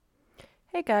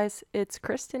Hey guys, it's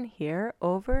Kristen here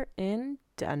over in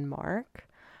Denmark.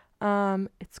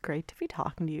 It's great to be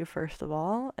talking to you first of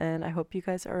all, and I hope you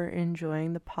guys are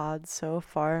enjoying the pod so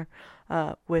far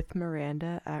with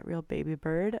Miranda at Real Baby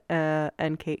Bird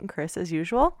and Kate and Chris as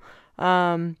usual.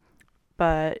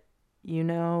 But you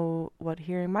know what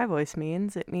hearing my voice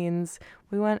means. It means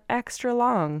we went extra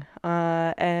long,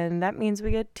 and that means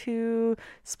we get to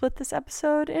split this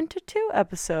episode into two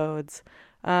episodes.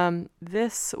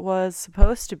 This was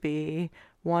supposed to be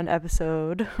one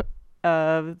episode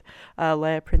of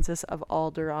Leia, Princess of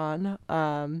Alderaan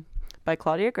by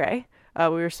Claudia Gray. We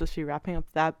were supposed to be wrapping up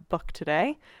that book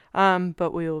today,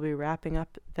 but we will be wrapping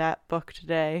up that book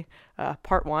today,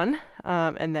 part one,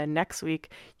 and then next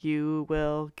week you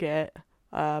will get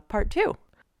part two.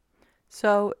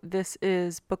 So this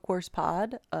is Book Wars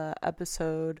Pod,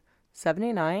 episode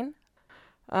 79.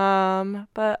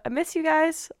 But I miss you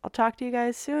guys. I'll talk to you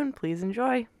guys soon. Please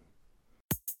enjoy.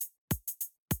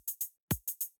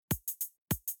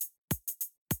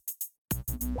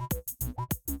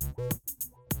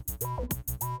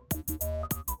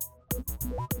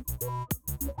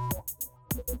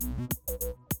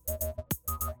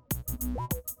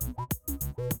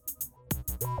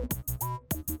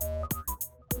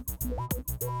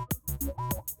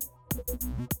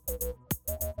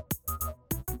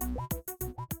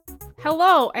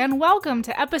 Hello and welcome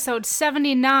to episode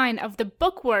 79 of the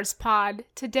Book Wars Pod.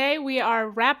 Today we are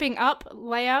wrapping up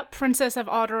Leia, Princess of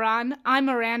Alderaan. I'm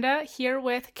Miranda, here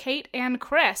with Kate and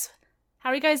Chris. How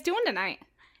are you guys doing tonight?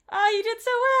 Oh, you did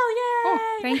so well, yay!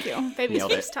 Oh, thank you. Baby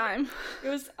Nailed speaks it. time. It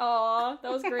was, that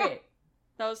was great.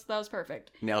 That was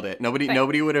perfect. Nailed it.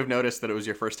 Nobody would have noticed that it was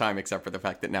your first time except for the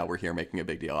fact that now we're here making a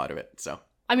big deal out of it. So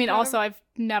I mean, also, I've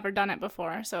never done it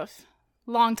before, so if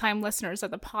longtime listeners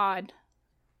of the pod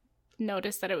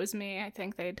noticed that it was me, I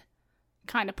think they'd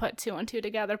kind of put two and two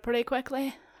together pretty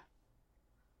quickly.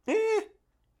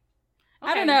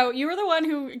 I don't know. You were the one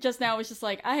who just now was just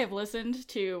like, I have listened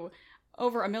to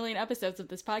over 1 million episodes of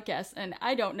this podcast, and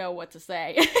I don't know what to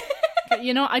say. But,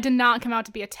 you know, I did not come out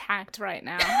to be attacked right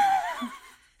now.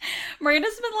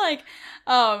 Miranda's been like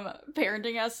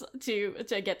parenting us to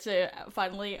get to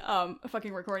finally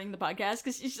fucking recording the podcast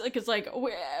because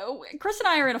Chris and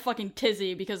I are in a fucking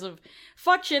tizzy because of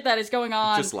fuck shit that is going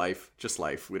on. just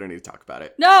life. We don't need to talk about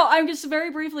it. No, I'm just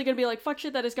very briefly gonna be like fuck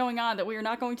shit that is going on that we are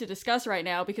not going to discuss right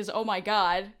now because oh my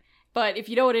god. But if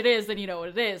you know what it is, then you know what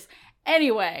it is.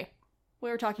 Anyway,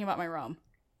 we were talking about my rum.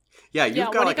 Yeah, you've Yeah,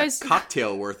 got like what do you a guys-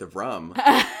 cocktail worth of rum,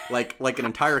 like an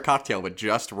entire cocktail with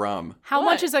just rum. How What?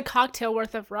 much is a cocktail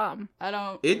worth of rum? I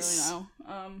don't It's- really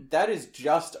know. That is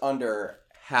just under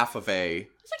half of a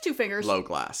It's like 2 fingers. low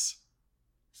glass.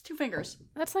 It's 2 fingers.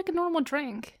 That's like a normal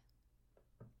drink.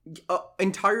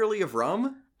 Entirely of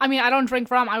rum? I mean, I don't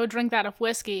drink rum. I would drink that of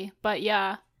whiskey, but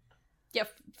yeah. Yeah,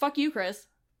 fuck you, Chris.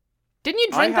 Didn't you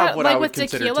I drink have that what I like would with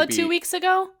consider tequila to be- 2 weeks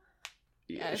ago?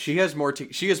 Yes. She has more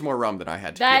rum than I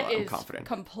had tequila, That I'm is confident.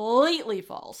 completely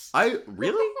false. I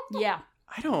really? Yeah.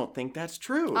 I don't think that's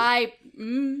true. Well,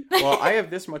 I have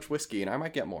this much whiskey and I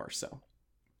might get more, so.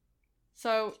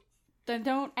 So, then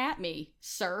don't at me,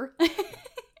 sir.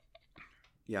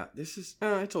 Yeah, this is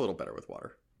it's a little better with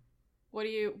water. What do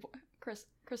you... Chris...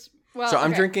 Well, So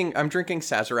I'm okay. drinking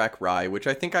Sazerac Rye, which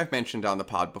I think I've mentioned on the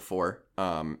pod before.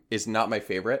 Is not my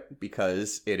favorite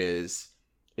because the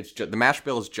mash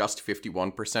bill is just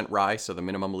 51% rye, so the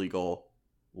minimum legal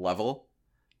level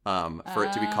for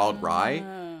it to be called rye,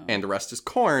 Oh. and the rest is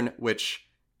corn, which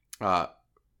I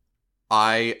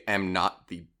am not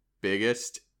the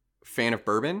biggest fan of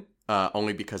bourbon,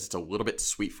 only because it's a little bit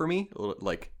sweet for me.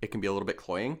 Like it can be a little bit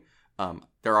cloying.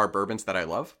 There are bourbons that I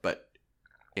love, but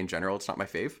in general, it's not my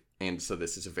fave. And so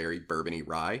this is a very bourbony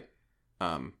rye.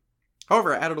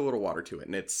 However, I added a little water to it,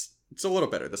 and it's a little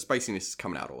better. The spiciness is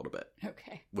coming out a little bit,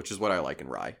 Okay. which is what I like in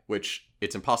rye, which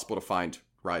it's impossible to find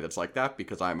rye that's like that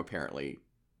because I'm apparently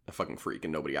a fucking freak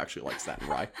and nobody actually likes that in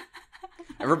rye.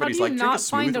 Everybody's How do like, you drink a not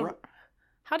find smooth a- rye.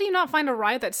 How do you not find a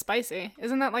rye that's spicy?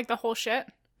 Isn't that like the whole shit?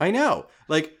 I know.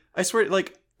 Like, I swear,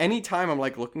 like, anytime I'm,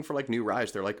 like, looking for, like, new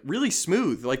ryes, they're, like, really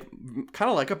smooth, like, kind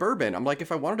of like a bourbon. I'm like,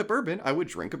 if I wanted a bourbon, I would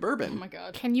drink a Oh bourbon. my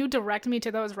god. Can you direct me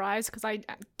to those ryes? Because I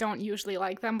don't usually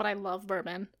like them, but I love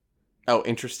bourbon. Oh,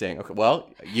 interesting. Okay,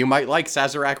 well, you might like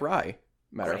Sazerac Rye,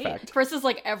 matter Great. of fact. Chris is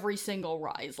like every single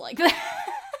rise like that.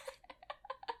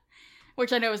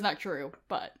 Which I know is not true,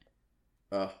 but...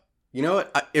 You know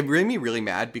what? It made me really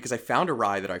mad because I found a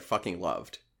rye that I fucking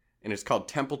loved, and it's called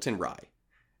Templeton Rye.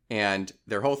 And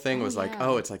their whole thing was like, yeah.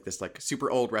 oh, it's like this like super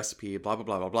old recipe, blah, blah,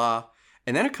 blah, blah, blah.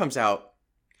 And then it comes out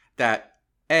that,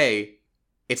 A,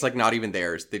 it's like not even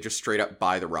theirs. They just straight up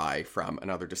buy the rye from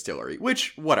another distillery,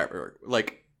 which, whatever.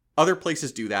 Like, other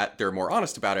places do that. They're more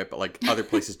honest about it, but like other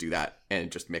places do that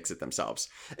and just mix it themselves.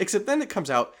 Except then it comes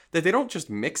out that they don't just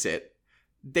mix it.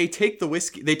 They take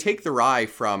the rye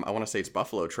from, I want to say it's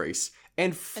Buffalo Trace,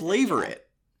 and flavor it.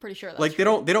 Pretty sure that's like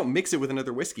true. they don't mix it with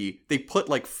another whiskey. They put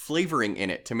like flavoring in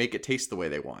it to make it taste the way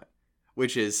they want,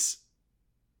 which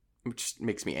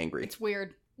makes me angry. It's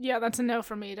weird. Yeah, that's a no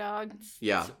for me, dog.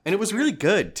 Yeah, and it was really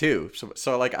good too.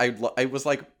 So like I was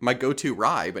like my go-to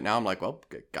rye, but now I'm like, well,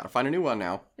 gotta find a new one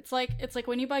now. It's like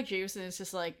when you buy juice and it's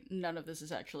just like none of this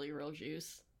is actually real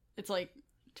juice. It's like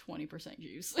 20%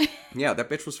 juice. Yeah, that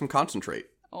bitch was from concentrate.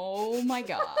 Oh my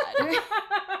god.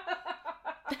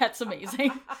 That's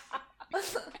amazing.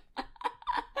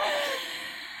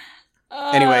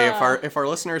 Anyway, if our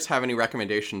listeners have any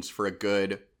recommendations for a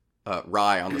good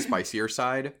rye on the spicier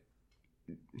side,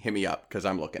 hit me up because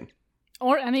I'm looking.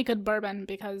 Or any good bourbon,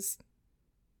 because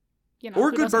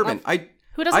or good bourbon.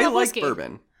 Who doesn't I love like whiskey?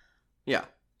 bourbon. Yeah,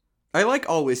 I like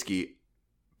all whiskey.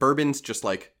 Bourbon's just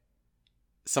like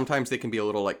sometimes they can be a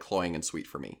little like cloying and sweet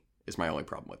for me. Is my only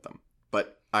problem with them.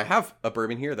 But I have a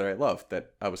bourbon here that I love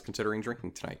that I was considering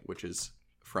drinking tonight, which is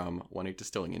from 1-8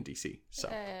 Distilling in DC. So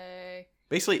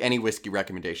basically, any whiskey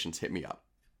recommendations, hit me up.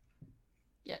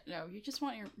 Yeah, no, you just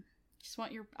want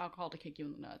your alcohol to kick you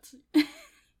in the nuts.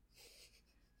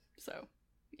 So,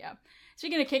 yeah.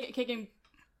 Speaking of kicking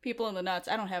people in the nuts,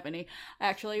 I don't have any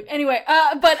actually. Anyway,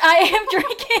 but I am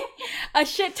drinking a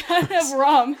shit ton of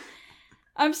rum.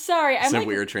 I'm sorry. It's I'm a like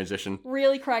weird transition.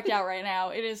 really cracked out right now.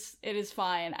 It is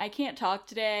fine. I can't talk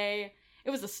today.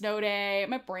 It was a snow day.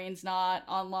 My brain's not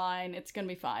online. It's gonna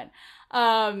be fine.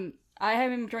 I have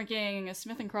been drinking a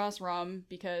Smith & Cross rum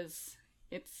because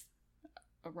it's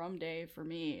a rum day for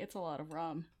me. It's a lot of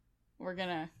rum. We're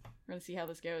gonna see how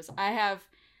this goes. I have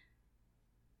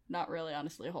not really,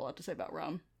 honestly, a whole lot to say about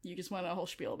rum. You just went a whole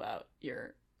spiel about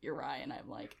your rye, and I'm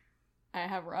like, I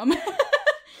have rum.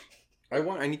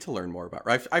 I need to learn more about.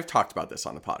 I've talked about this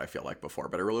on the pod, I feel like, before,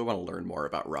 but I really want to learn more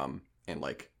about rum and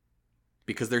like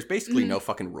because there's basically no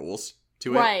fucking rules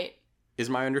to it. Right. Is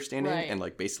my understanding, Right. and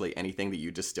like basically anything that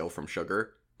you distill from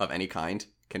sugar of any kind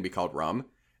can be called rum.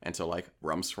 And so like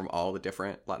rums from all the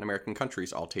different Latin American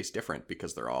countries all taste different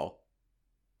because they're all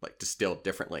like distilled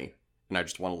differently. And I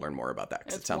just want to learn more about that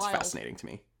because it It's sounds wild. fascinating to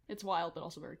me. It's wild, but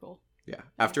also very cool. Yeah.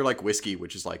 After like whiskey,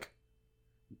 which is like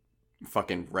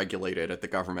fucking regulated at the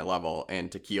government level,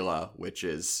 and tequila, which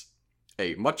is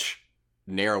a much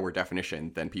narrower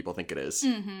definition than people think it is.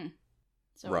 Mm-hmm.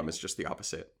 So Rum is just the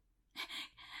opposite.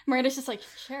 Miranda's just like,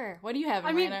 sure. What do you have,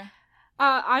 Miranda?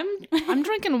 I'm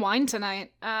drinking wine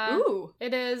tonight. Ooh.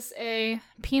 It is a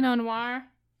Pinot Noir.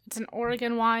 It's an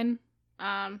Oregon wine.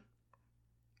 I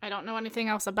don't know anything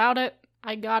else about it.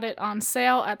 I got it on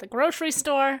sale at the grocery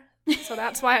store, so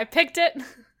that's why I picked it.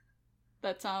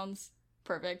 That sounds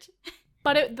perfect.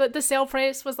 But the sale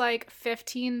price was like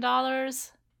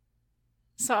 $15.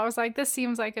 So I was like, this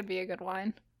seems like it'd be a good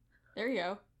wine. There you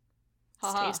go.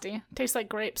 It's Haha. tasty. Tastes like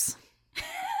grapes.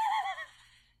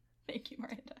 Thank you,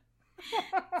 Miranda.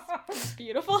 It's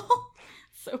beautiful.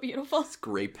 So beautiful. It's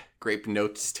grape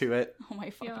notes to it. Oh my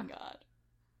fucking Yeah. god.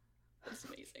 That's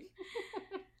amazing.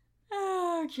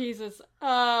 Oh, Jesus.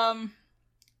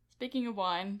 Speaking of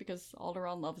wine, because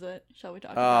Alderaan loves it, shall we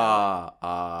talk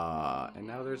about And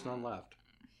now there's none left.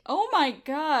 Oh my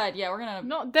god. Yeah, we're gonna...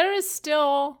 No, there is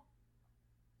still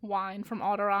wine from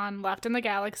Alderaan left in the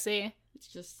galaxy. It's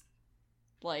just,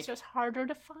 like, It's just harder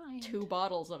to find. 2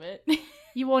 bottles of it.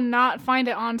 You will not find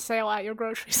it on sale at your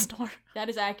grocery store. That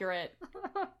is accurate.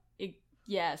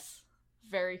 Yes.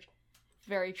 Very,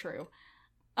 very true.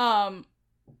 I'm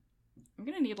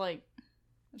gonna need, like...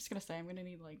 I'm just gonna say, I'm gonna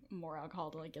need, like, more alcohol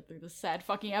to, like, get through this sad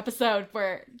fucking episode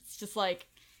where it's just, like...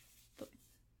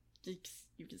 You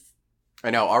just...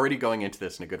 I know, already going into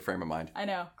this in a good frame of mind. I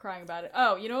know, crying about it.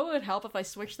 Oh, you know what would help if I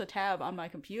switched the tab on my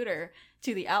computer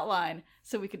to the outline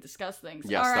so we could discuss things?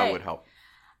 Yes, All that right. would help.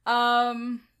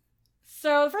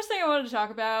 So the first thing I wanted to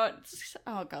talk about...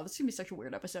 Oh god, this is gonna be such a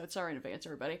weird episode. Sorry in advance,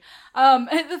 everybody.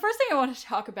 The first thing I wanted to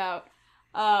talk about,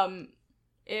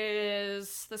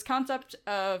 is this concept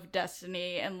of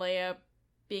destiny and Leia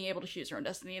being able to choose her own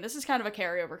destiny. This is kind of a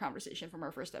carryover conversation from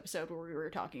our first episode where we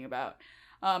were talking about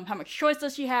how much choice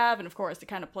does she have, and of course it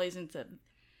kind of plays into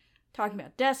talking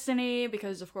about destiny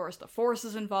because of course the Force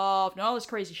is involved and all this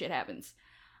crazy shit happens.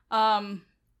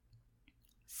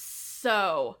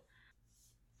 So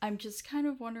I'm just kind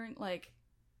of wondering, like,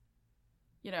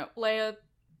 you know, Leia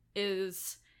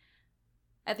is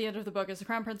at the end of the book as the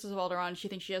Crown Princess of Alderaan. She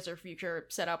thinks she has her future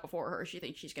set out before her. She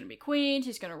thinks she's going to be queen.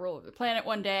 She's going to rule over the planet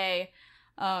one day.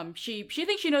 She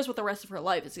thinks she knows what the rest of her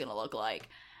life is gonna look like.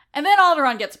 And then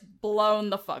Alderaan gets blown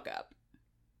the fuck up.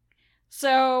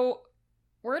 So,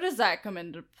 where does that come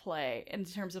into play in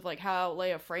terms of, like, how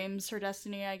Leia frames her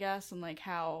destiny, I guess, and, like,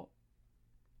 how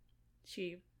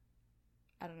she,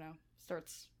 I don't know,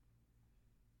 starts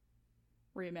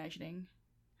reimagining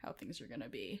how things are gonna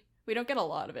be. We don't get a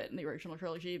lot of it in the original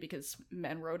trilogy because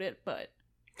men wrote it, but...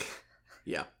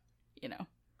 Yeah. You know.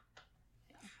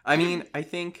 I mean, I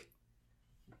think...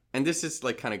 And this is,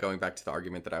 like, kind of going back to the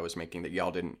argument that I was making that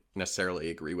y'all didn't necessarily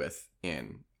agree with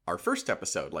in our first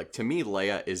episode. Like, to me,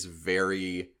 Leia is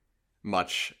very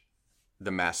much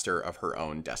the master of her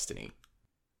own destiny.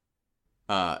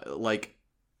 Like,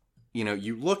 you know,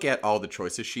 you look at all the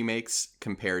choices she makes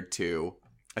compared to...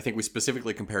 I think we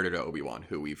specifically compared her to Obi-Wan,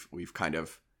 who we've kind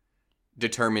of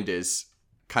determined is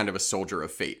kind of a soldier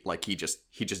of fate. Like, he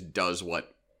just does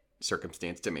what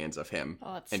circumstance demands of him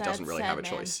and doesn't really have a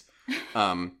choice.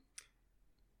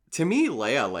 To me,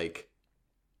 Leia, like,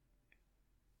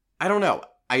 I don't know.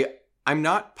 I'm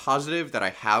not positive that I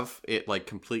have it, like,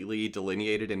 completely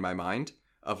delineated in my mind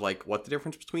of, like, what the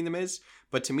difference between them is.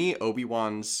 But to me,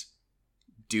 Obi-Wan's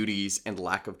duties and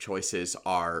lack of choices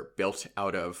are built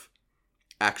out of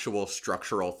actual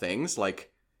structural things.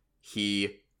 Like,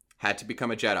 he had to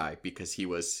become a Jedi because he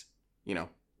was, you know,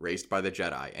 raised by the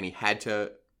Jedi. And he had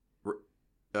to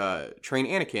train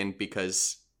Anakin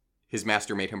because his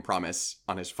master made him promise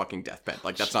on his fucking deathbed.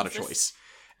 Like, that's not a choice.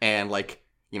 And, like,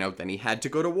 you know, then he had to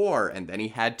go to war, and then he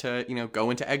had to, you know, go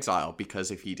into exile,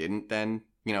 because if he didn't, then,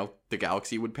 you know, the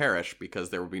galaxy would perish because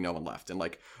there would be no one left. And,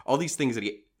 like, all these things that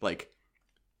he, like,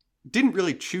 didn't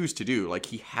really choose to do. Like,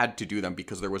 he had to do them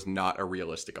because there was not a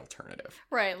realistic alternative.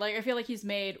 Right, like, I feel like he's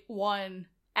made one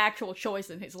actual choice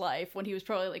in his life when he was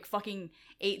probably, like, fucking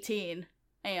 18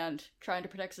 and trying to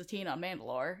protect Satine on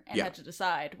Mandalore, and had to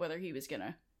decide whether he was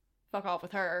gonna fuck off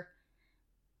with her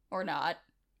or not.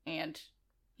 And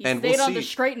he stayed on the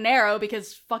straight and narrow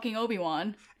because fucking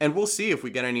Obi-Wan. And we'll see if we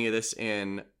get any of this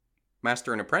in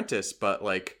Master and Apprentice, but,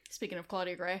 like... Speaking of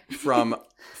Claudia Gray. from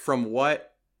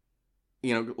what,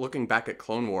 you know, looking back at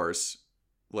Clone Wars,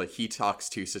 like, he talks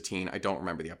to Satine. I don't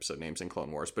remember the episode names in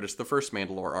Clone Wars, but it's the first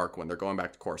Mandalore arc when they're going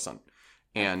back to Coruscant.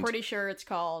 And I'm pretty sure it's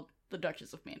called The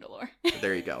Duchess of Mandalore.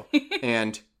 There you go.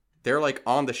 And they're, like,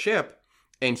 on the ship,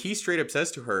 and he straight up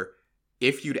says to her,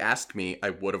 if you'd asked me, I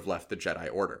would have left the Jedi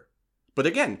Order. But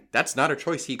again, that's not a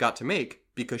choice he got to make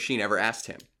because she never asked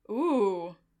him.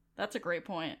 Ooh, that's a great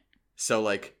point. So,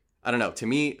 like, I don't know. To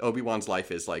me, Obi-Wan's life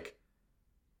is, like,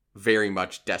 very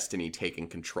much destiny taking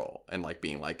control and, like,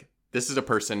 being like, this is a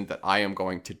person that I am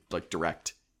going to, like,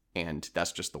 direct, and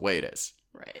that's just the way it is.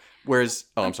 Right. Whereas,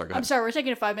 I'm sorry, go ahead. I'm sorry, we're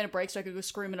taking a 5-minute break so I could go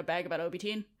scream in a bag about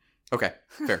Obi-Teen. Okay,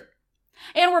 fair.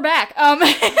 And we're back.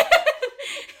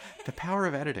 The power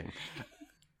of editing.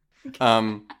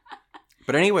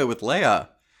 But anyway, with Leia,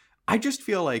 I just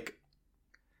feel like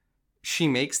she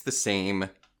makes the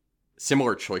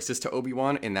similar choices to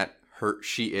Obi-Wan in that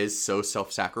she is so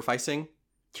self-sacrificing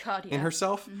in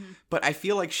herself. Mm-hmm. But I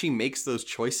feel like she makes those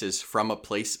choices from a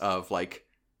place of, like,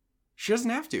 she doesn't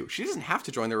have to. She doesn't have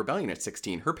to join the rebellion at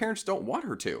 16. Her parents don't want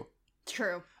her to.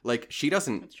 True. Like, she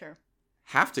doesn't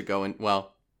have to go in,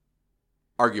 well,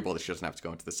 arguable that she doesn't have to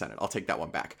go into the Senate. I'll take that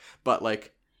one back. But,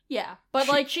 like... Yeah, but,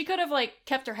 like, she could have, like,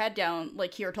 kept her head down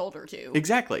like Kier told her to.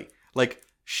 Exactly. Like,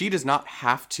 she does not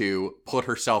have to put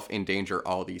herself in danger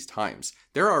all these times.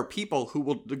 There are people who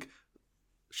will... Like,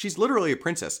 she's literally a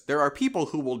princess. There are people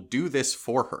who will do this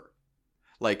for her.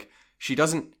 Like, she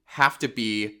doesn't have to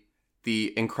be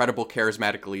the incredible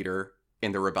charismatic leader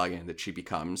in the rebellion that she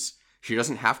becomes. She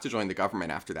doesn't have to join the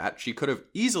government after that. She could have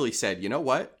easily said, you know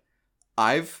what?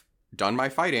 I've done my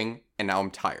fighting, and now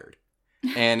I'm tired.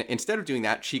 And instead of doing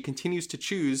that, she continues to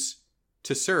choose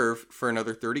to serve for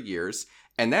another 30 years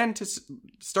and then to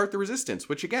start the resistance,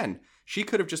 which, again, she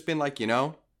could have just been like, you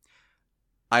know,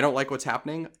 I don't like what's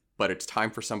happening, but it's time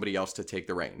for somebody else to take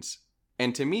the reins.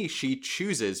 And to me, she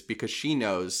chooses because she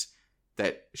knows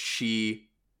that she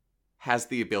has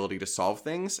the ability to solve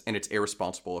things, and it's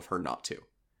irresponsible of her not to.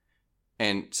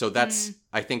 And so that's,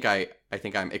 I think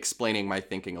I'm explaining my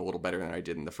thinking a little better than I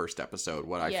did in the first episode,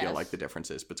 what I feel like the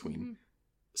difference is between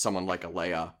someone like a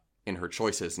Leia in her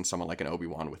choices and someone like an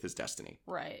Obi-Wan with his destiny.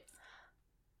 Right.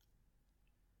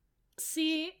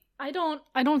 See, I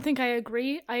don't think I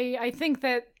agree. I think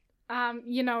that,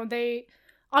 you know, they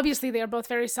are both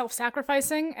very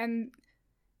self-sacrificing, and,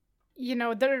 you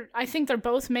know, I think they're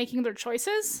both making their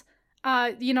choices.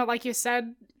 You know, like you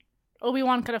said,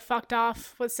 Obi-Wan could have fucked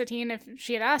off with Satine if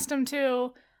she had asked him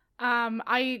to.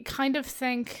 I kind of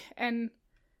think, and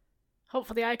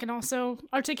hopefully I can also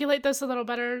articulate this a little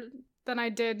better than I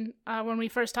did when we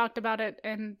first talked about it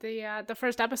in the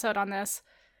first episode on this.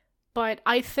 But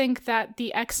I think that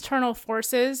the external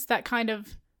forces that kind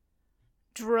of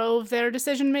drove their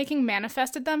decision making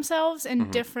manifested themselves in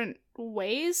different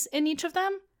ways in each of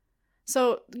them.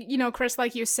 So, Chris,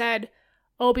 like you said,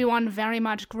 Obi-Wan very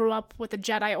much grew up with the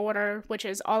Jedi Order, which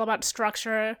is all about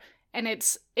structure, and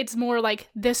it's more like,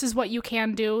 this is what you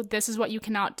can do, this is what you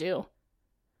cannot do.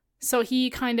 So he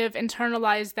kind of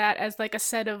internalized that as like a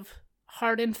set of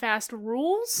hard and fast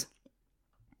rules.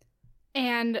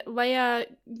 And Leia,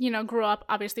 grew up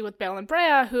obviously with Bail and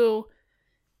Breha, who,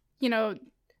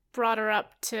 brought her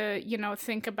up to,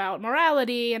 think about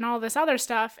morality and all this other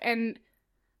stuff. And,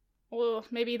 well,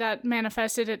 maybe that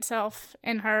manifested itself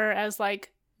in her as,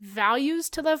 like, values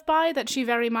to live by that she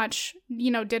very much,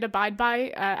 did abide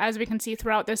by, as we can see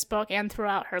throughout this book and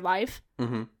throughout her life.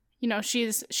 Mm-hmm.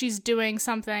 She's doing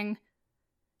something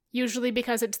usually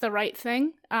because it's the right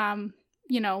thing,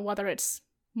 whether it's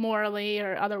morally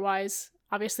or otherwise.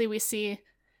 Obviously, we see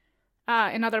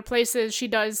in other places she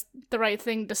does the right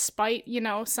thing despite,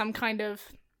 some kind of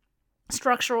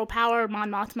structural power, Mon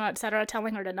Mothma, etc.,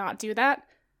 telling her to not do that.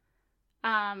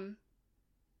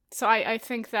 So I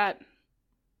think that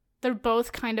they're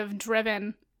both kind of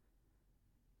driven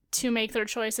to make their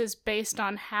choices based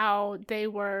on how they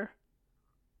were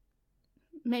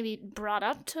maybe brought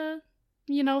up to,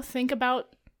 think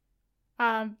about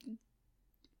how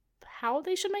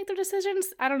they should make their decisions.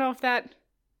 I don't know if that...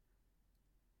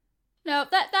 No,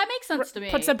 that makes sense to me.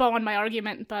 Puts a bow on my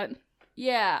argument, but...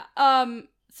 Yeah,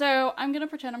 so I'm gonna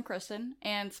pretend I'm Kristen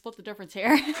and split the difference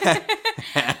here.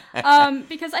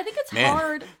 Because I think it's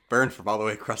hard... Burn from all the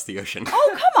way across the ocean.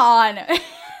 Oh, come on!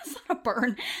 It's not a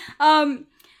burn. I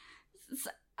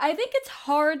think it's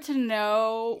hard to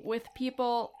know with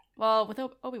people... Well, with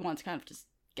Obi-Wan's kind of just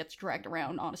gets dragged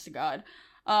around, honest to God.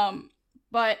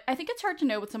 But I think it's hard to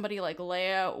know with somebody like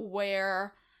Leia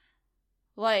where,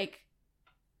 like,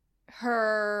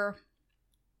 her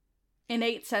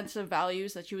innate sense of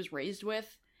values that she was raised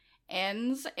with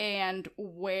ends and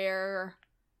where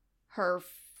her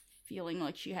feeling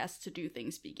like she has to do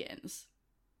things begins.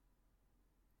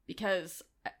 Because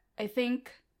I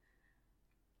think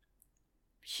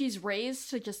she's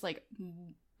raised to just, like,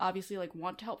 obviously, like,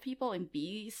 want to help people and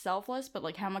be selfless, but,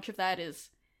 like, how much of that is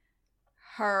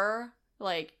her,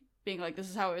 like, being like, this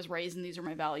is how I was raised and these are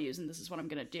my values and this is what I'm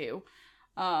gonna do.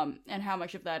 And how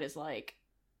much of that is, like,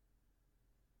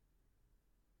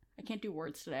 I can't do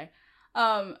words today.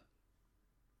 How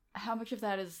much of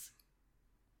that is,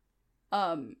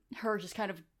 her just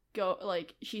kind of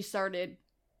like, she started,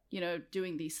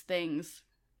 doing these things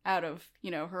out of,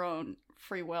 her own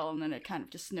free will, and then it kind of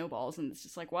just snowballs, and it's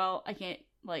just like, well, I can't,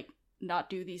 like, not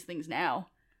do these things now.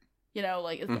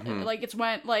 Like, like, it's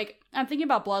when, like, I'm thinking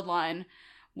about Bloodline,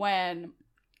 when,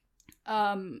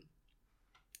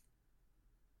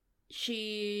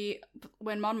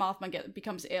 when Mon Mothma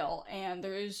becomes ill, and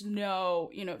there's no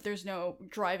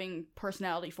driving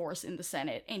personality force in the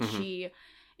Senate, and she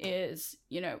is,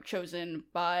 chosen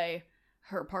by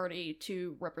her party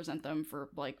to represent them for,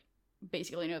 like,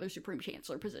 basically another Supreme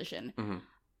Chancellor position.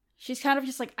 She's kind of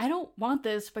just like, I don't want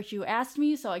this, but you asked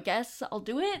me, so I guess I'll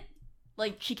do it.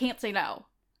 Like, she can't say no.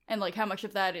 And, like, how much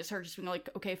of that is her just being like,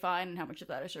 okay, fine, and how much of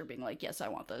that is her being like, yes, I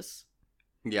want this.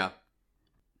 Yeah,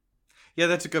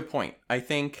 that's a good point. I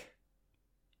think,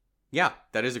 yeah,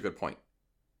 that is a good point.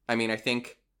 I mean, I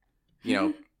think,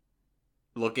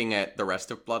 looking at the rest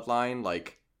of Bloodline,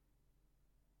 like,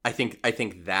 I think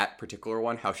that particular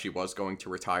one, how she was going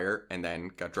to retire and then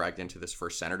got dragged into this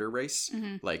first senator race,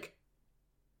 like,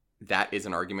 that is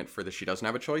an argument for that she doesn't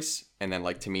have a choice. And then,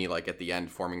 like, to me, like, at the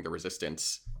end, forming the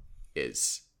resistance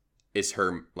is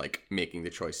her, like, making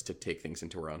the choice to take things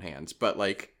into her own hands. But,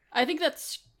 like, I think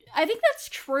that's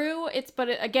true.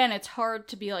 Again, it's hard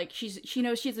to be like, she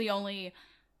knows she's the only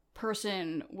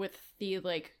person with the,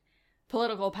 like,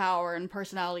 political power and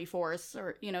personality force,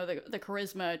 or, the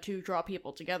charisma to draw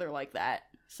people together like that.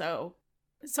 So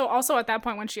also at that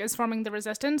point, when she is forming the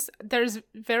resistance, there's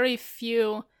very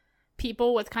few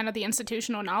people with kind of the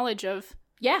institutional knowledge of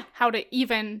how to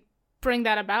even bring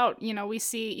that about. We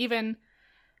see even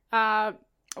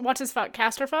what's his fuck,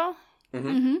 Casterfo?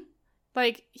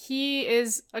 Like, he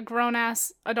is a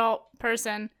grown-ass adult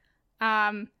person,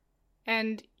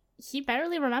 and he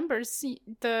barely remembers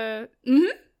the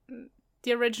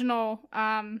original,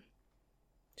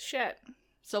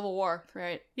 Civil War,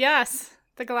 right? Yes,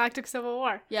 the Galactic Civil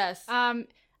War. Yes. And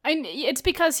it's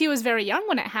because he was very young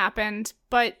when it happened,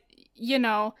 but,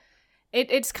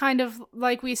 it's kind of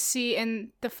like we see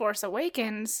in The Force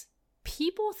Awakens,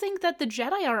 people think that the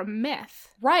Jedi are a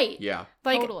myth. Right. Yeah.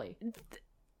 Like, totally.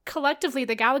 collectively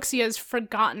the galaxy has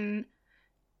forgotten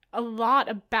a lot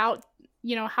about,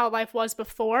 you know, how life was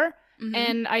before. Mhm.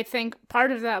 And I think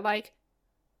part of that, like,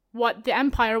 what the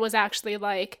Empire was actually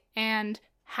like, and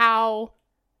how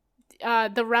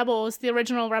the rebels, the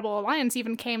original Rebel Alliance,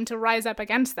 even came to rise up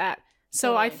against that.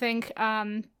 So I Totally. think,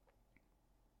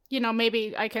 you know,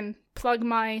 maybe I can plug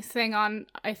my thing on,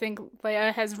 I think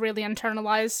Leia has really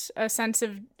internalized a sense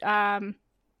of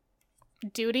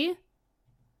duty.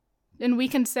 And we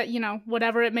can set, you know,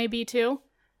 whatever it may be too,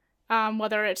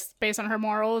 whether it's based on her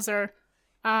morals or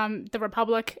the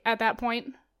Republic at that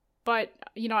point. But,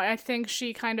 you know, I think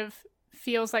she kind of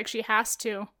feels like she has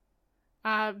to,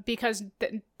 because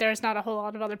there's not a whole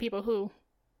lot of other people who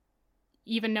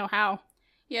even know how.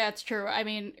 Yeah, it's true. I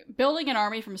mean, building an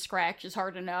army from scratch is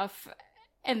hard enough.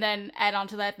 And then add on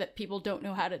to that people don't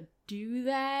know how to do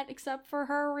that except for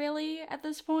her, really, at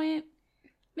this point.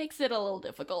 Makes it a little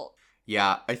difficult.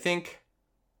 Yeah, I think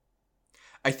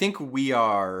we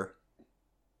are.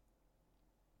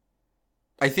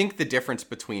 I think the difference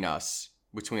between us,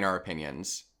 between our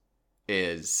opinions,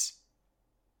 is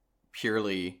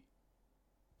purely.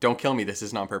 Don't kill me. This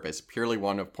isn't on purpose. Purely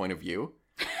one of point of view.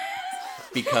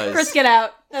 Because Chris, get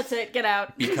out. That's it. Get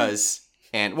out.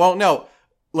 Well, no.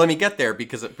 Let me get there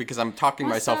because I'm talking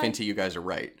Must myself I? into you guys are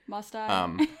right. Must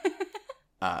I?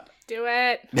 Do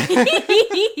it.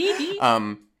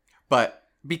 But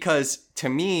because to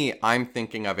me, I'm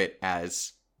thinking of it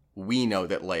as we know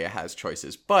that Leia has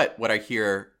choices. But what I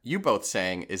hear you both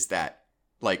saying is that,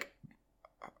 like,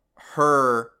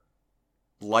 her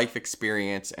life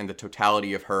experience and the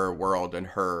totality of her world and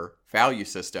her value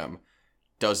system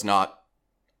does not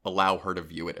allow her to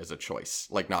view it as a choice,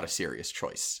 like not a serious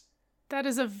choice. That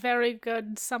is a very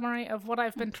good summary of what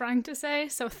I've been trying to say.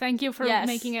 So thank you for Yes.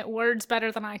 making it words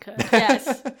better than I could.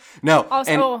 Yes. No,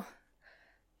 Also,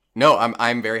 no,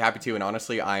 I'm very happy to, and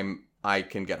honestly, I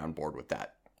can get on board with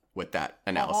that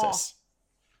analysis.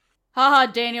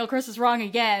 Haha, Daniel, Chris is wrong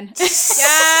again.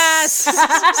 yes!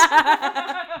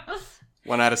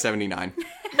 1 out of 79.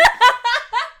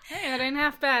 Hey, that ain't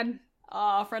half bad.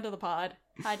 Aw, friend of the pod.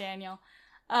 Hi, Daniel.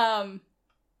 Well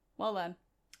then.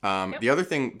 The other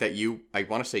thing that I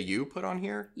want to say you put on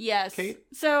here, Yes. Kate?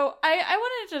 So I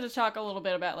wanted to talk a little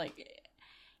bit about, like,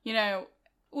 you know,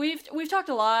 we've talked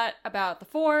a lot about the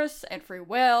Force and free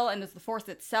will, and does the Force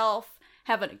itself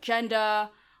have an agenda?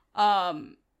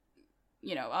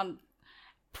 You know, on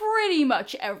pretty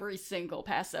much every single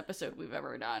past episode we've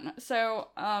ever done. So,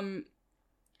 I'm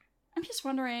just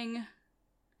wondering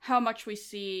how much we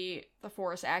see the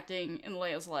Force acting in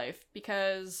Leia's life,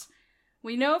 because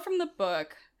we know from the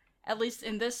book, at least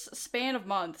in this span of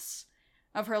months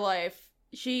of her life,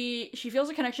 she feels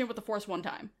a connection with the Force one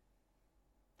time.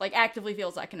 Like, actively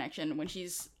feels that connection when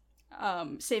she's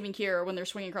saving Kira when they're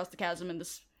swinging across the chasm and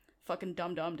this fucking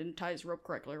dum-dum didn't tie his rope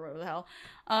correctly or whatever the hell.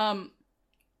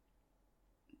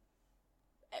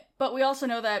 But we also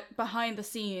know that behind the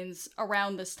scenes,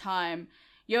 around this time,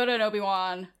 Yoda and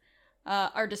Obi-Wan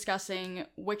are discussing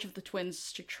which of the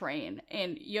twins to train.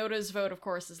 And Yoda's vote, of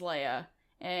course, is Leia,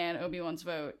 and Obi-Wan's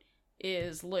vote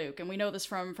is Luke. And we know this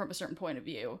from a certain point of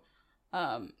view.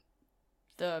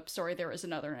 The story There Is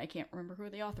Another, and I can't remember who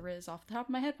the author is off the top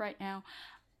of my head right now.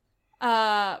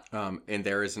 And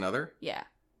There Is Another. Yeah.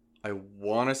 I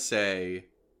want to say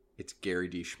it's Gary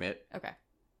D. Schmidt. Okay.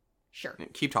 Sure.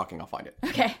 Keep talking, I'll find it.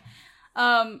 Okay.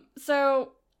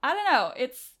 So I don't know.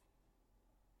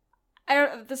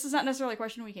 This is not necessarily a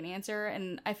question we can answer,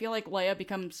 and I feel like Leia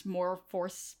becomes more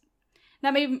Force.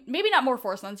 Now, maybe not more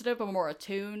Force sensitive, but more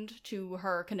attuned to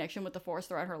her connection with the Force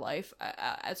throughout her life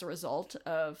as a result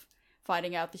of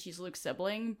finding out that she's Luke's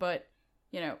sibling. But,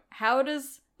 you know, how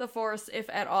does the Force, if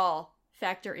at all,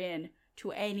 factor in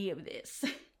to any of this?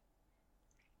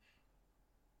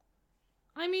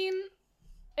 I mean,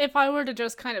 if I were to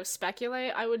just kind of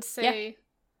speculate, I would say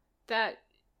that,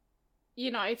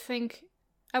 you know, I think,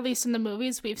 at least in the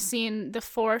movies, we've seen the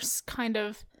Force kind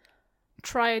of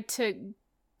try to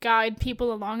guide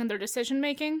people along in their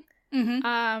decision-making.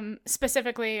 Mm-hmm.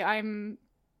 Specifically, I'm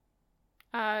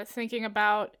thinking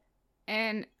about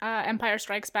in Empire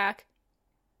Strikes Back,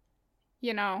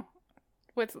 you know,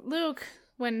 with Luke,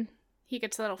 when he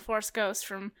gets a little Force ghost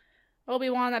from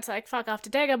Obi-Wan that's like, fuck off to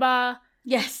Dagobah.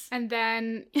 Yes. And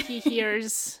then he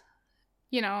hears,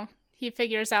 you know, he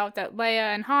figures out that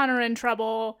Leia and Han are in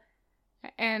trouble,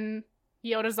 and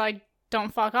Yoda's like,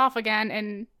 don't fuck off again,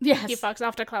 and Yes. he fucks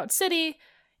off to Cloud City.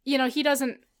 You know, he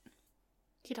doesn't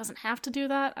have to do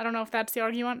that. I don't know if that's the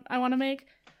argument I want to make.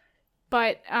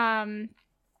 But,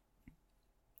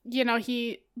 you know,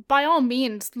 he, by all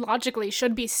means, logically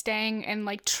should be staying and,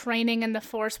 like, training in the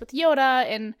Force with Yoda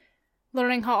and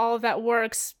learning how all of that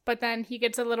works, but then he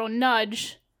gets a little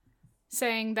nudge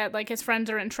saying that like his friends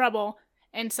are in trouble,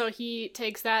 and so he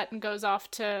takes that and goes off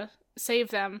to save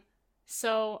them.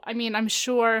 So, I mean, I'm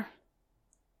sure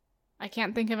I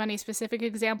can't think of any specific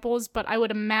examples, but I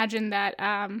would imagine that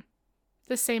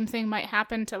the same thing might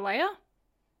happen to Leia.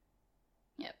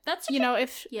 Yeah, that's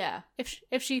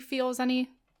if she feels any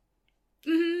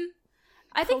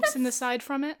I think pokes in the side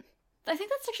from it. I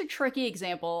think that's such a tricky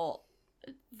example,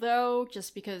 though,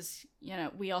 just because, you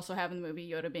know, we also have in the movie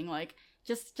Yoda being like,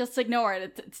 just ignore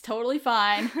it. It's totally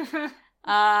fine.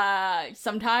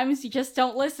 Sometimes you just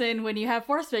don't listen when you have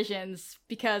Force visions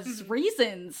because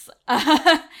reasons.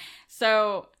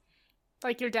 So,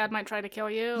 like your dad might try to kill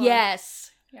you.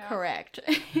 Yes, Yeah. correct.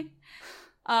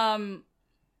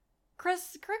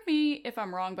 Chris, correct me if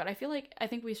I'm wrong, but I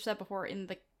think we've said before in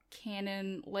the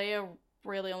canon, Leia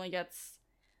really only gets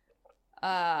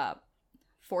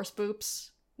Force boops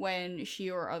when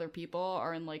she or other people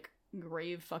are in like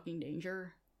grave fucking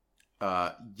danger.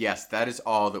 Yes, that is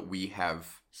all that we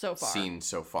have So far. seen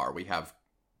so far. We have,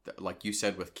 like you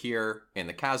said, with Kier in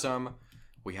the chasm.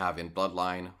 We have in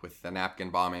Bloodline with the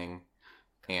napkin bombing,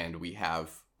 and we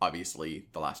have obviously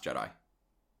The Last Jedi.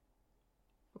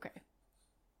 Okay.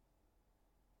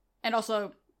 And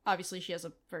also, obviously, she has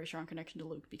a very strong connection to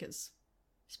Luke because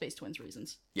Space Twins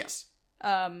reasons. Yes.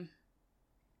 Okay,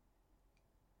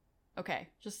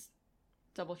 just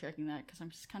double checking that because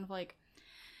I'm just kind of like,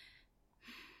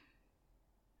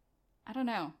 I don't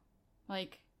know.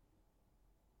 Like,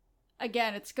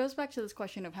 again, it goes back to this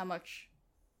question of how much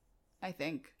I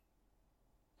think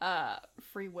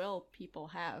free will people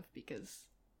have, because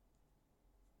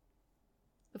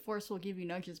the Force will give you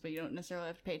nudges, but you don't necessarily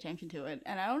have to pay attention to it.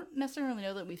 And I don't necessarily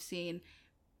know that we've seen...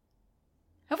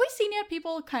 Have we seen yet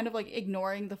people kind of, like,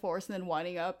 ignoring the Force and then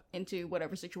winding up into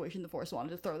whatever situation the Force wanted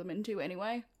to throw them into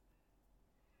anyway?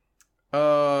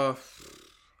 One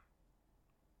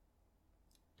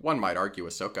might argue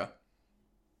Ahsoka.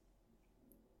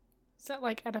 Is that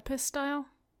like Oedipus style?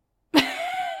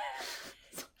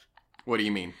 What do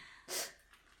you mean?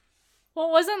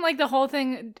 Well, wasn't like the whole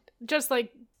thing just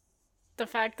like the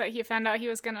fact that he found out he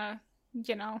was gonna,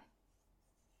 you know,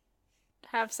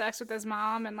 have sex with his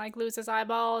mom and like lose his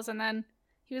eyeballs, and then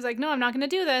he was like, no, I'm not gonna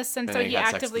do this, and so he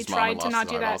actively tried to not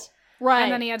do that. Right.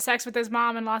 And then he had sex with his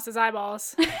mom and lost his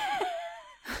eyeballs.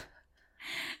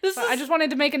 I just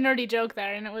wanted to make a nerdy joke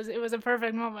there, and it was a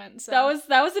perfect moment. So.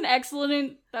 That was an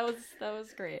excellent. That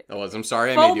was great. That was. I'm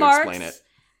sorry I Full made you marks. explain it.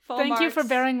 Thank you for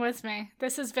bearing with me.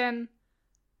 This has been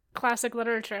classic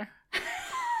literature.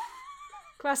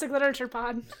 Classic literature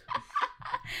pod.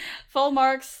 Full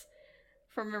marks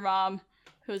from your mom,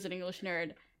 who is an English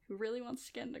nerd who really wants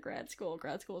to get into grad school.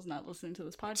 Grad school is not listening to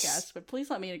this podcast, but please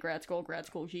let me into grad school. Grad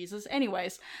school, Jesus.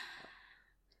 Anyways.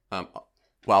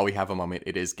 While we have a moment,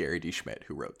 it is Gary D. Schmidt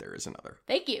who wrote There Is Another.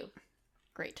 Thank you.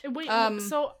 Great. Wait,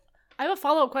 so I have a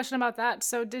follow-up question about that.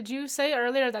 So did you say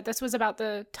earlier that this was about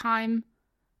the time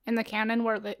in the canon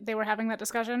where they were having that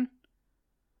discussion?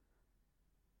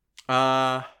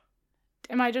 Am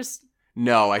I just...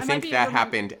 No, I think that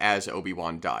happened as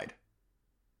Obi-Wan died.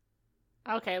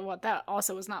 Okay, well, that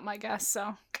also was not my guess,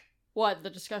 so... What,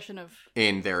 the discussion of...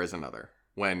 In There Is Another,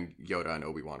 when Yoda and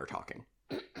Obi-Wan are talking.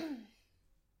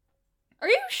 Are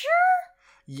you sure?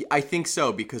 Yeah, I think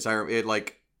so, because I thought it was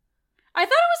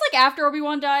like after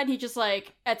Obi-Wan died, he just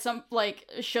like at some like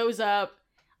shows up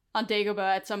on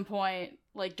Dagobah at some point,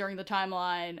 like during the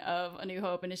timeline of A New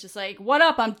Hope, and it's just like, "What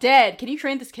up? I'm dead. Can you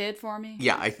train this kid for me?"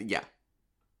 Yeah, yeah.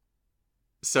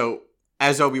 So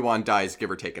as Obi-Wan dies,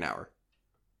 give or take an hour.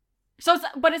 So,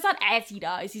 but it's not as he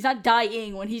dies. He's not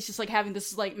dying when he's just like having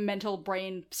this like mental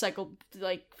brain cycle,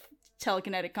 like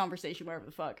telekinetic conversation, whatever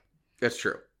the fuck. That's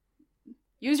true.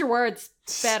 Use your words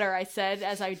better, I said,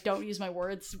 as I don't use my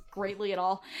words greatly at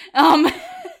all. Anyway,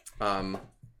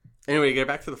 to get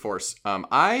back to the Force.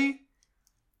 I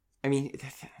mean,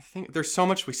 there's so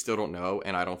much we still don't know,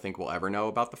 and I don't think we'll ever know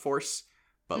about the Force.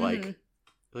 But like, at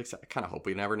least I kind of hope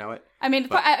we never know it. I mean,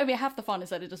 half the fun is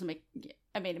that it doesn't make.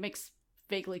 I mean, it makes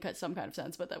vaguely some kind of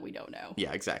sense, but that we don't know.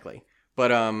 Yeah, exactly.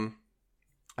 But I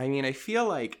mean, I feel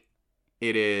like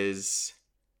it is.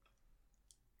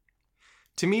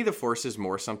 To me, the Force is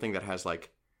more something that has,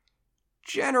 like,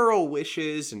 general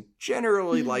wishes and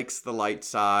generally likes the light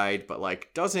side, but,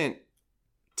 like, doesn't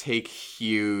take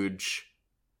huge,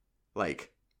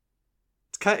 like...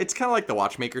 It's kind of like the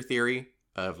watchmaker theory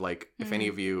of, like, if any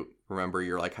of you remember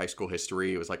your, like, high school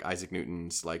history, it was, like, Isaac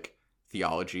Newton's, like,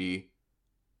 theology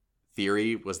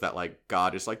theory was that like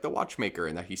God is like the watchmaker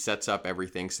and that he sets up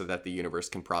everything so that the universe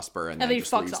can prosper and then then he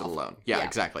just fucks leaves off. it alone. Yeah,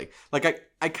 exactly. Like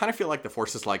I kind of feel like the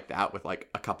Force is like that with like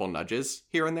a couple nudges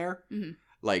here and there. Mhm.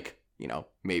 Like, you know,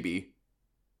 maybe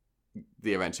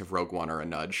the events of Rogue One are a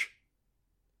nudge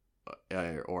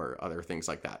or other things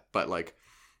like that. But like,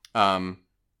 so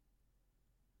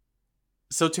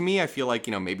to me, I feel like,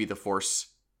 you know, maybe the Force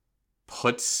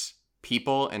puts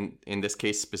people, and in this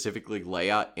case specifically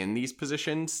Leia, in these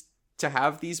positions to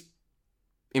have these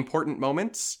important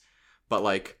moments. But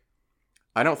like,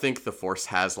 I don't think the Force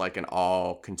has like an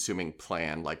all-consuming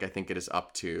plan. Like, I think it is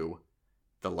up to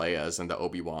the Leias and the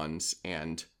Obi-Wans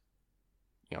and,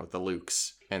 you know, the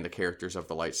Lukes and the characters of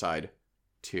the light side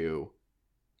to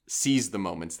seize the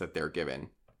moments that they're given.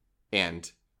 And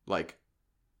like,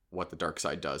 what the dark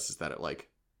side does is that it like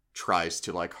tries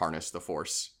to like harness the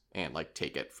Force and like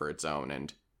take it for its own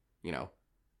and, you know,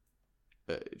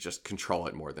 just control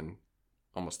it more than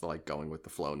almost the like going with the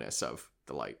flowness of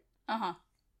the light. Uh-huh.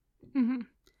 Mm-hmm.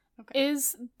 Okay.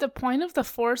 Is the point of the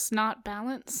Force not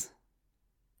balance?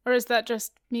 Or is that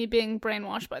just me being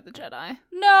brainwashed by the Jedi?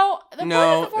 No, the point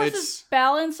of the Force it's- is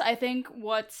balance. I think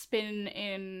what's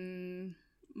been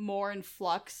more in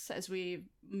flux as we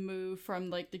move from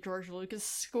like the George Lucas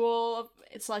school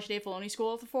 / Dave Filoni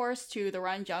school of the Force to the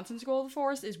Rian Johnson school of the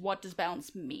Force is, what does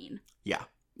balance mean? Yeah.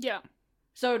 Yeah.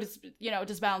 So does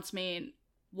balance mean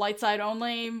light side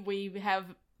only? We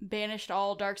have banished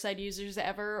all dark side users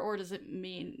ever, or does it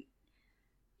mean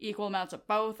equal amounts of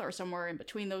both, or somewhere in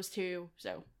between those two?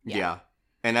 So Yeah.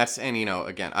 And that's, and you know,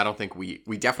 again, I don't think we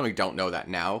definitely don't know that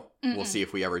now. Mm-mm. We'll see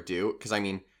if we ever do. Because I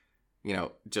mean, you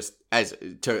know, just as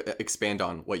to expand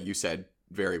on what you said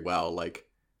very well, like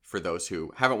for those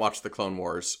who haven't watched the Clone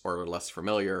Wars or are less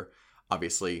familiar,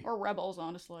 obviously, or Rebels,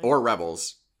 honestly, or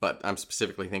Rebels, but I'm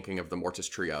specifically thinking of the Mortis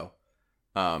trio,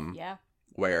 yeah,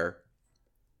 where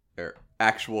they're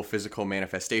actual physical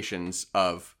manifestations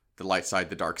of the light side,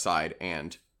 the dark side,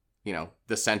 and, you know,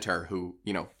 the center who,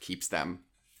 you know, keeps them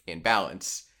in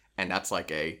balance. And that's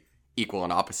like a equal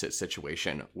and opposite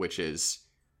situation, which is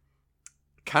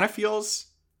kind of feels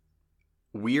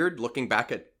weird looking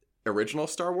back at original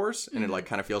Star Wars, and it like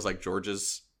kind of feels like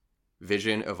George's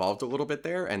vision evolved a little bit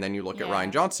there. And then you look at Yeah.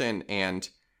 Rian Johnson and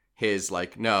his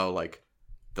like, no, like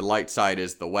the light side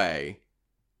is the way,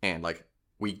 and like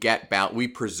we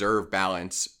preserve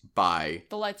balance by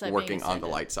the light side working being on the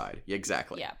ascendant. light side.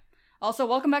 Exactly. Yeah. Also,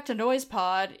 welcome back to Noise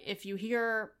Pod. If you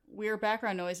hear weird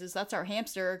background noises, that's our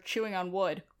hamster chewing on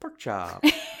wood. Pork chop.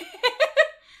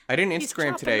 I didn't He's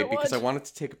Instagram chopping today the because I wood. wanted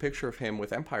to take a picture of him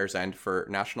with Empire's End for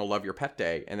National Love Your Pet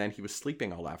Day, and then he was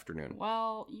sleeping all afternoon.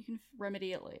 Well, you can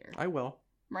remedy it later. I will.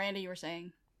 Miranda, you were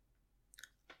saying?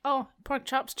 Oh, pork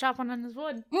chops chopping on his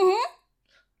wood. Mm-hmm.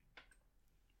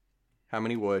 How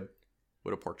many would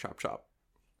a pork chop chop?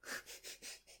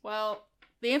 Well,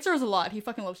 the answer is a lot. He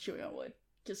fucking loves chewing on wood.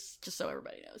 Just so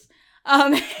everybody knows.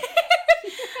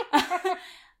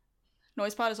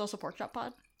 Noise Pod is also Pork Chop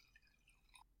Pod.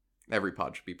 Every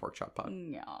pod should be pork chop pod.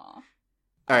 Yeah. All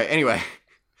right. Anyway,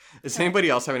 does anybody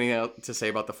else have anything else to say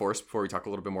about the Force before we talk a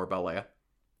little bit more about Leia?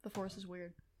 The Force is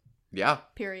weird. Yeah.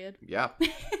 Period. Yeah.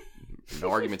 No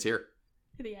arguments here.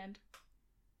 To the end.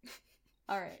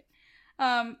 All right.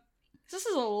 This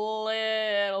is a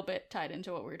little bit tied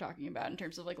into what we were talking about in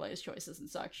terms of like Leia's choices and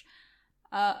such.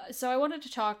 So I wanted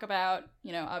to talk about,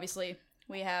 you know, obviously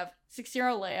we have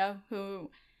 16-year-old Leia, who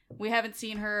we haven't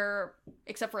seen her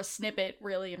except for a snippet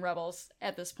really in Rebels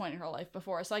at this point in her life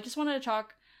before. So I just wanted to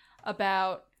talk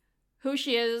about who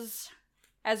she is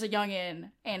as a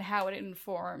youngin' and how it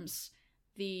informs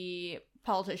the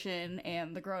politician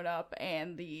and the grown-up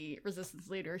and the resistance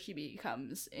leader she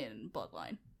becomes in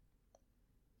Bloodline.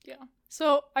 Yeah.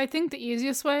 So I think the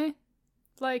easiest way,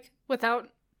 like, without,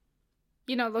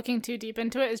 you know, looking too deep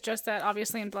into it, is just that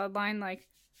obviously in Bloodline, like,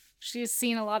 she's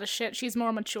seen a lot of shit. She's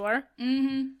more mature.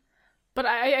 Mm-hmm. But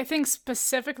I think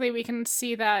specifically we can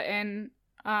see that in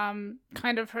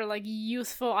kind of her, like,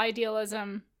 youthful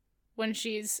idealism when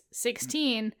she's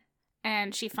 16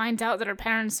 and she finds out that her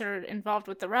parents are involved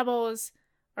with the rebels,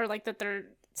 or, like, that they're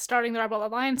starting the Rebel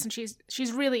Alliance, and she's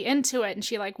really into it, and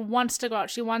she, like, wants to go out.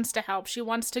 She wants to help. She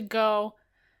wants to go,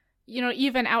 you know,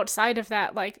 even outside of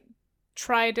that, like,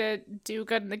 try to do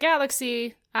good in the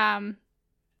galaxy,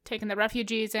 taking the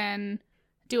refugees in,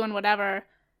 doing whatever.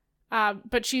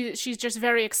 But she's just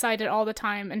very excited all the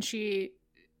time, and she's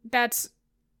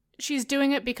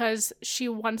doing it because she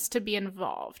wants to be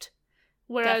involved.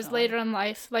 Whereas Definitely. later in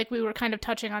life, like we were kind of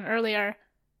touching on earlier,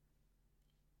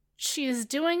 she's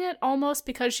doing it almost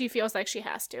because she feels like she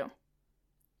has to.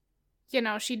 You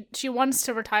know, she wants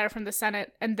to retire from the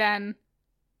Senate, and then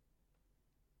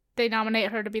they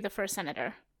nominate her to be the first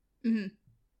senator.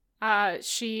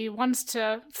 She wants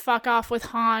to fuck off with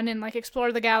Han and like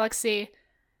explore the galaxy,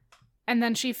 and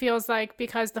then she feels like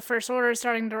because the First Order is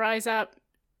starting to rise up,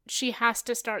 she has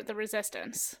to start the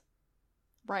resistance.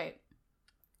 Right.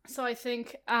 So I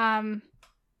think,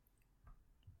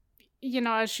 you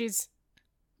know, as she's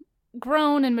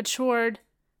grown and matured,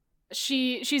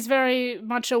 she's very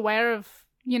much aware of,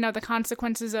 you know, the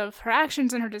consequences of her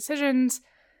actions and her decisions,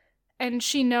 and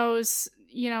she knows,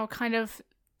 you know, kind of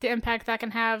the impact that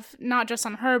can have not just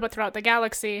on her but throughout the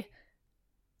galaxy,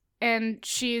 and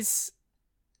she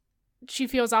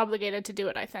feels obligated to do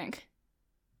it, I think.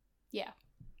 Yeah,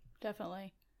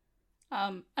 definitely.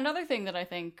 Another thing that I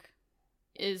think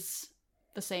is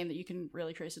the same that you can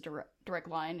really trace a direct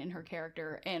line in her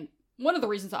character, and one of the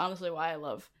reasons, honestly, why I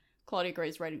love Claudia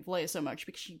Gray's writing of Leia so much,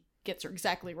 because she gets her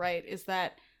exactly right, is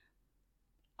that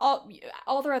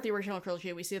all throughout the original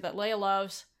trilogy, we see that Leia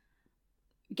loves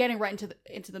getting right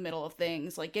into the middle of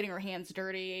things, like getting her hands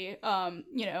dirty,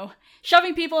 you know,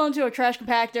 shoving people into a trash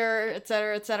compactor,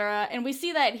 etc., etc. And we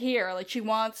see that here. Like, she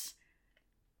wants,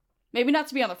 maybe not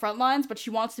to be on the front lines, but she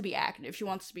wants to be active. She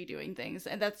wants to be doing things.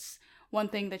 And that's one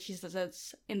thing that she says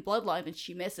that's in Bloodline that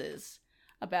she misses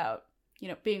about, you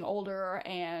know, being older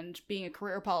and being a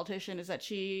career politician, is that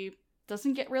she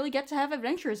doesn't really get to have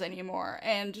adventures anymore.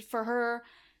 And for her,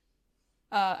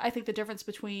 I think the difference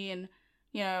between,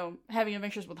 you know, having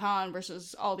adventures with Han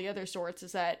versus all the other sorts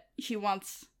is that she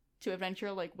wants to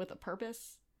adventure, like, with a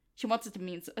purpose. She wants it to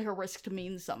mean, her risk to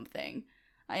mean something.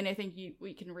 And I think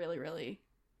we can really, really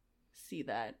see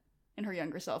that in her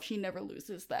younger self. She never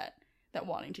loses that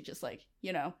wanting to just, like,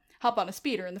 you know, hop on a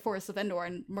speeder in the forests of Endor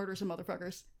and murder some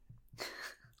motherfuckers.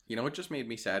 You know what just made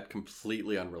me sad?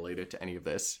 Completely unrelated to any of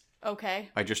this. Okay.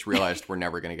 I just realized we're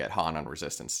never going to get Han on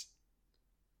Resistance.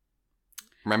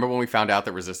 Remember when we found out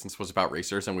that Resistance was about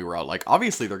racers and we were all like,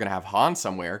 obviously they're going to have Han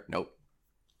somewhere. Nope.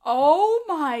 Oh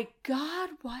my god,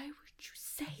 why would you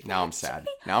say that? Now I'm sad.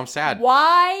 Now I'm sad.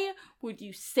 Why would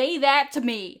you say that to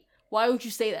me? Why would you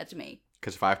say that to me?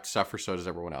 Because if I have to suffer, so does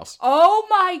everyone else. Oh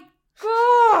my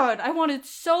god! I wanted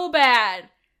so bad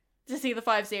to see the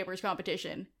Five Sabers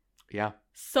competition. Yeah.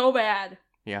 So bad.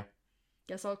 Yeah.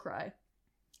 Guess I'll cry.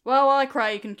 Well, while I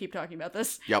cry, you can keep talking about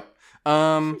this. Yep.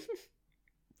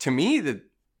 To me, the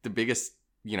biggest,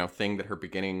 you know, thing that her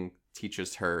beginning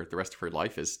teaches her the rest of her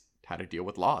life is how to deal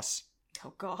with loss.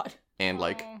 Oh god. And,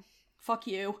 like... Oh, Fuck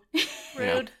you. rude. You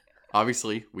know,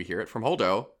 obviously, we hear it from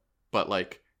Holdo, but,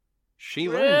 like, she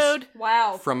learns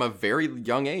Wow. from a very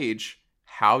young age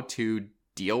how to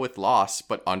deal with loss,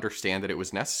 but understand that it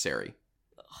was necessary.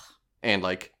 And,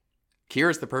 like,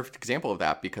 Kira's the perfect example of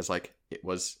that, because, like, it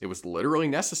was literally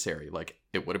necessary. Like,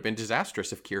 it would have been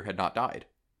disastrous if Kira had not died.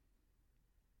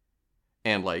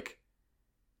 And, like,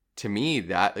 to me,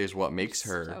 that is what makes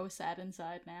her... So sad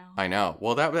inside now. I know.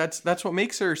 Well, that's what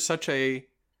makes her such a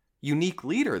unique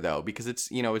leader, though, because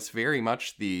it's, you know, it's very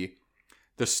much the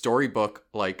storybook,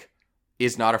 like,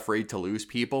 is not afraid to lose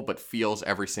people, but feels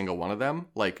every single one of them.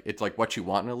 Like, it's like what you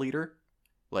want in a leader.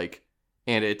 Like,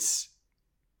 and it's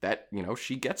that, you know,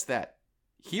 she gets that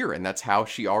here, and that's how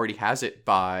she already has it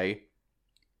by,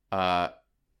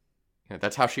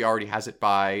 that's how she already has it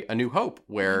by A New Hope,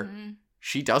 where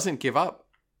she doesn't give up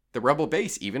the rebel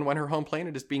base, even when her home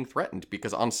planet is being threatened,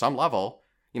 because on some level,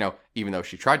 you know, even though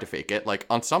she tried to fake it, like,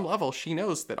 on some level, she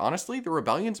knows that, honestly, the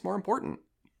rebellion's more important.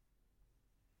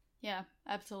 Yeah,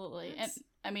 absolutely. And,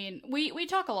 I mean, we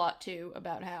talk a lot, too,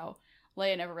 about how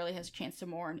Leia never really has a chance to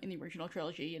mourn in the original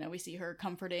trilogy. You know, we see her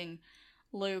comforting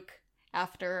Luke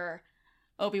after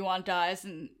Obi-Wan dies,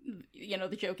 and, you know,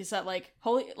 the joke is that, like,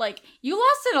 you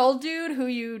lost an old dude who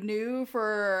you knew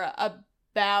for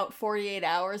about 48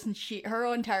 hours, and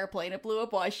her entire planet blew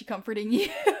up. Why is she comforting you?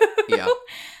 Yeah.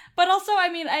 But also, I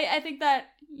mean, I think that,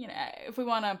 you know, if we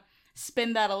want to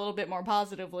spin that a little bit more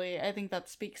positively, I think that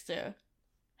speaks to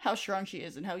how strong she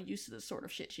is and how used to this sort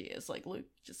of shit she is. Like, Luke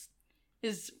just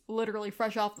is literally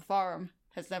fresh off the farm,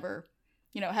 has never,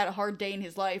 you know, had a hard day in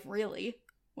his life, really,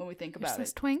 when we think about Useless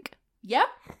it. twink. Yep.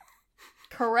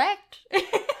 Correct.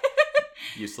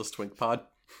 Useless twink pod.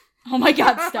 Oh my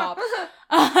god, stop.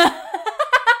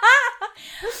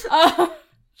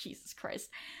 Jesus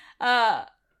Christ.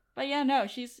 But yeah, no,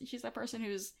 she's that person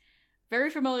who's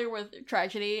very familiar with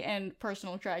tragedy and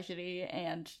personal tragedy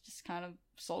and just kind of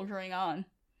soldiering on.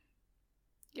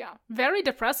 Yeah. Very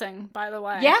depressing, by the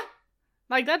way. Yeah.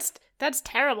 Like, that's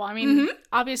terrible. I mean,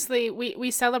 obviously,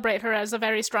 we celebrate her as a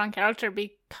very strong character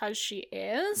because she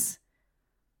is.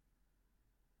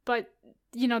 But,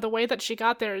 you know, the way that she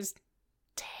got there is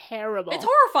terrible. It's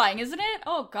horrifying, isn't it?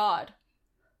 Oh, God.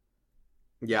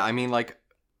 Yeah, I mean, like,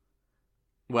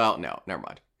 Well, no, never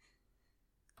mind.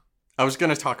 I was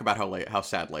gonna talk about how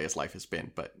sad Leia's life has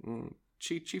been, but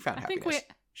she found happiness.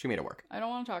 She made it work. I don't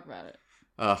want to talk about it.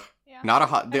 Yeah.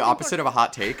 Not the opposite of a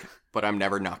hot take, but I'm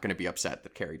never not gonna be upset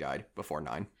that Carrie died before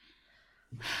 9.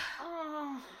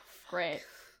 Oh, Great.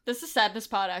 This is Sadness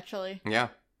Pod, actually. Yeah.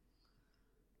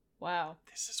 Wow.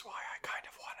 This is why I kind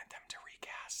of wanted them to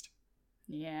recast.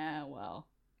 Yeah, well.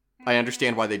 I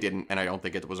understand why they didn't, and I don't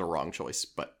think it was a wrong choice,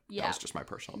 but Yeah. that was just my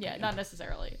personal Yeah, opinion. not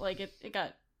necessarily. Like, it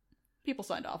got... People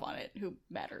signed off on it who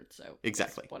mattered, so...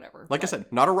 Exactly. Whatever. Like I But-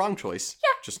 said, not a wrong choice.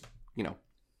 Yeah. Just,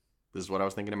 this is what I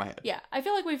was thinking in my head. Yeah, I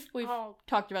feel like we've Oh.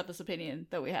 talked about this opinion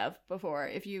that we have before.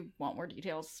 If you want more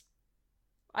details,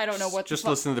 I don't know what. Just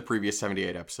listen to the previous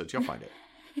 78 episodes. You'll find it.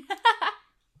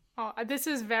 Oh, this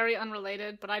is very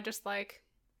unrelated, but I just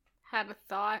had a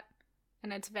thought,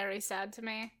 and it's very sad to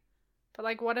me.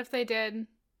 But what if they did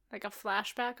a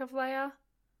flashback of Leia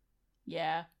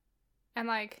Yeah. and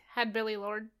had Billy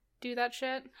Lord do that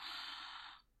shit?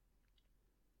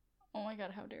 Oh my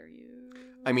god, how dare you?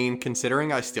 I mean,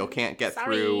 considering I still can't get Sorry.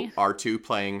 through R2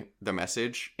 playing the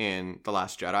message in The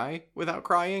Last Jedi without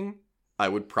crying, I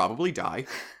would probably die.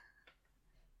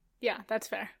 Yeah, that's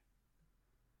fair.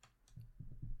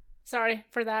 Sorry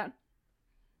for that.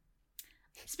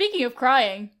 Speaking of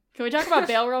crying, can we talk about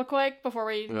Bale real quick before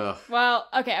we? Ugh. Well,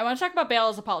 okay, I want to talk about Bale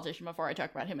as a politician before I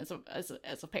talk about him as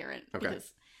a parent. Okay.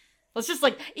 Because let's just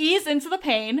ease into the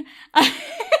pain. So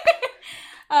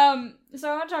I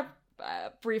want to talk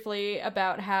briefly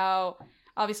about how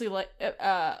obviously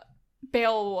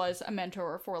Bale was a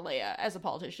mentor for Leia as a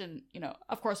politician.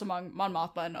 Of course, among Mon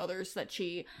Mothma and others that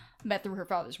she met through her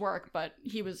father's work, but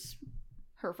he was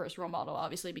her first role model,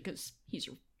 obviously, because he's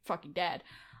her fucking dad.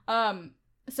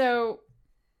 So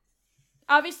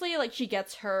obviously, she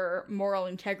gets her moral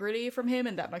integrity from him,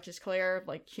 and that much is clear.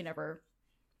 She never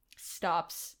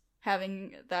stops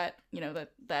having that,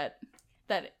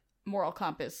 that moral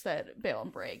compass that Bale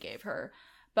and Bray gave her.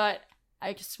 But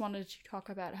I just wanted to talk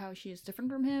about how she is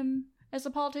different from him as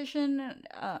a politician.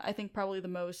 I think probably the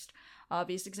most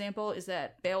obvious example is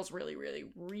that Bale's really, really,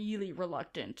 really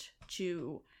reluctant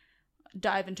to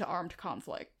dive into armed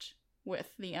conflict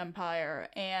with the Empire.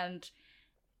 And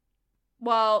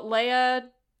while Leia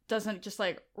doesn't just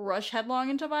rush headlong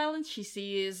into violence, she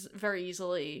sees very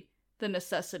easily the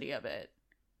necessity of it.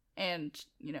 And,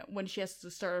 when she has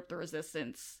to start up the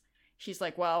resistance, she's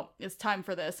like, well, it's time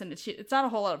for this. And it's not a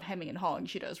whole lot of hemming and hawing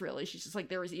she does, really. She's just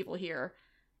there is evil here,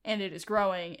 and it is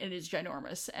growing, and it is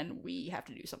ginormous, and we have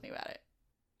to do something about it.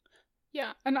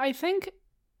 Yeah, and I think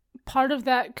part of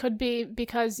that could be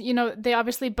because, they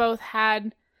obviously both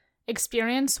had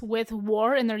experience with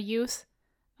war in their youth.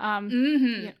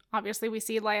 Obviously, we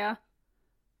see Leia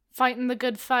fighting the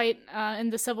good fight in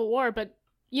the Civil War, but,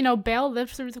 Bale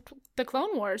lived through the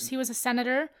Clone Wars. He was a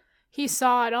senator. He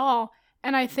saw it all.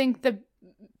 And I think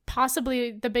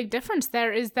possibly the big difference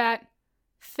there is that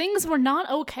things were not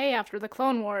okay after the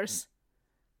Clone Wars.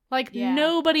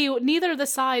 Neither of the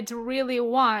sides really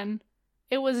won.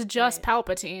 It was just Right.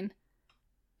 Palpatine.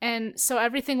 And so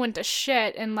everything went to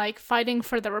shit, and fighting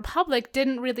for the Republic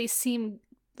didn't really seem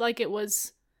like it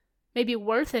was maybe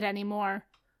worth it anymore.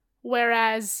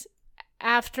 Whereas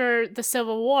after the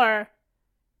Civil War,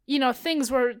 things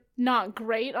were not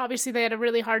great. Obviously, they had a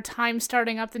really hard time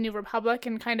starting up the New Republic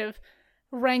and kind of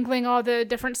wrangling all the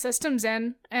different systems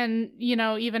in. And,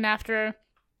 even after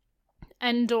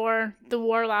Endor, the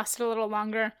war lasted a little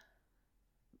longer.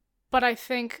 But I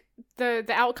think the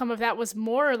outcome of that was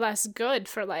more or less good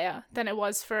for Leia than it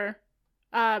was for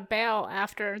Bale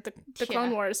after the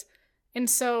Clone Wars. And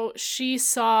so she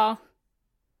saw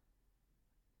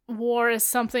war as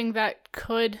something that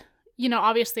could,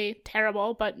 obviously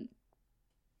terrible, but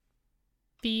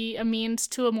be a means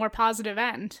to a more positive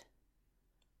end.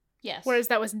 Yes. Whereas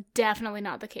that was definitely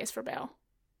not the case for Bale.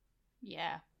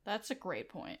 Yeah, that's a great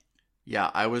point.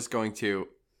 Yeah,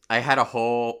 I had a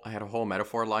whole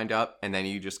metaphor lined up, and then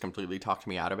you just completely talked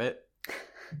me out of it.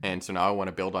 And so now I want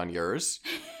to build on yours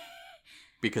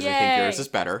because I think yours Yay. is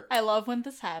better. I love when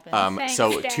this happens. Thanks,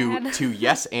 So Dad. to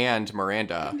yes and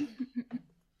Miranda,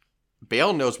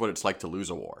 Bale knows what it's like to lose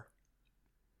a war.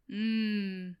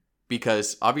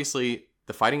 Because obviously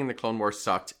the fighting in the Clone Wars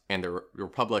sucked and the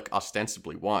Republic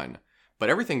ostensibly won, but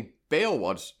everything Bale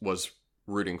was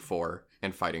rooting for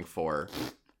and fighting for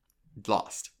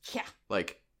lost. Yeah.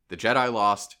 The Jedi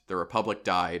lost, the Republic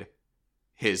died,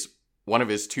 one of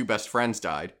his two best friends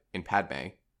died in Padme.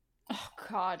 Oh,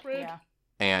 God. Rude. Yeah.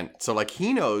 And so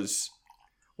he knows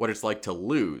what it's like to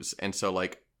lose. And so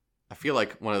I feel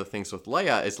like one of the things with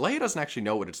Leia is Leia doesn't actually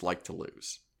know what it's like to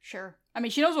lose. Sure. I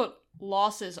mean, she knows what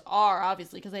losses are,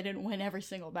 obviously, because they didn't win every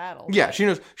single battle. Yeah,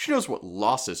 but- she knows what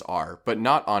losses are, but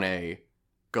not on a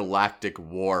galactic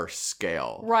war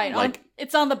scale. Right. Like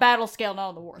it's on the battle scale, not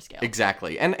on the war scale.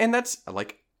 exactly. And that's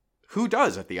like who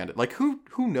does at the end? Like who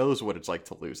knows what it's like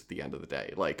to lose at the end of the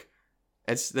day? Like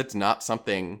that's not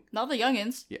something. Not the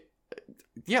youngins.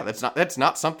 Yeah, that's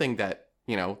not something that,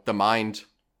 you know, the mind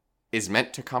is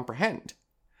meant to comprehend.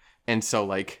 And so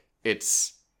like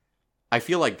I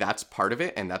feel like that's part of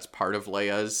it, and that's part of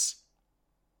Leia's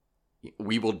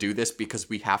we will do this because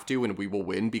we have to and we will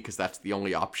win because that's the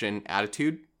only option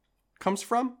attitude comes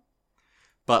from.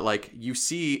 But like you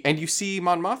see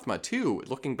Mon Mothma too,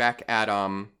 looking back at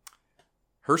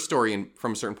her story and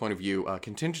from a certain point of view,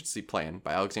 Contingency Plan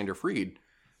by Alexander Freed.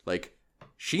 Like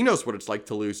she knows what it's like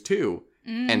to lose too.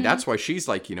 Mm-hmm. And that's why she's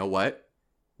like, you know what?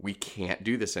 We can't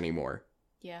do this anymore.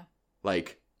 Yeah.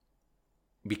 Like,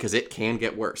 because it can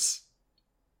get worse.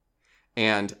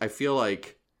 And I feel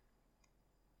like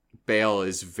Bail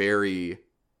is very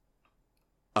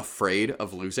afraid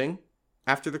of losing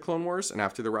after the Clone Wars and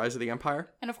after the rise of the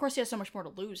Empire. And of course, he has so much more to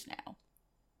lose now.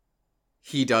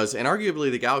 He does, and arguably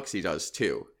the galaxy does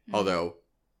too. Mm-hmm. Although,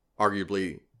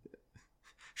 arguably,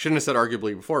 shouldn't have said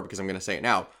arguably before because I'm going to say it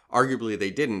now. Arguably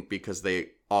they didn't because they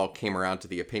all came around to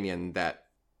the opinion that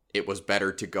it was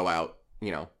better to go out,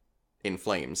 you know, in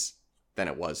flames than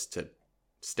it was to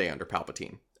stay under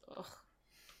Palpatine. Ugh.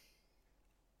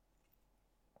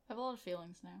 I have a lot of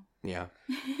feelings now. Yeah.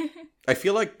 I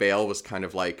feel like Bail was kind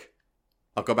of like,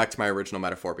 I'll go back to my original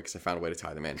metaphor because I found a way to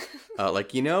tie them in.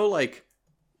 Like, you know, like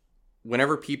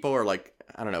whenever people are like,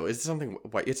 I don't know, is something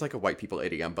white? It's like a white people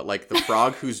idiom, but like the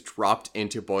frog who's dropped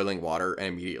into boiling water and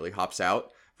immediately hops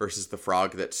out versus the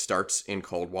frog that starts in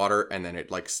cold water and then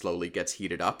it like slowly gets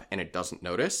heated up and it doesn't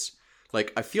notice.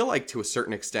 Like, I feel like to a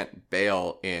certain extent,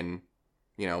 Bail in,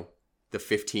 you know, the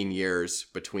 15 years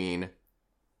between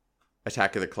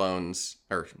Attack of the Clones,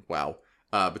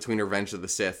 between Revenge of the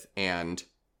Sith and,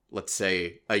 let's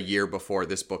say, a year before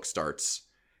this book starts,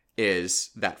 is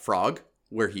that frog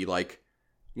where he, like,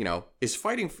 you know, is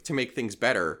fighting to make things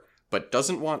better, but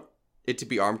doesn't want it to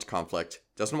be armed conflict,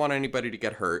 doesn't want anybody to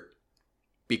get hurt,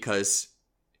 because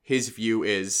his view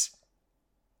is,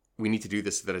 we need to do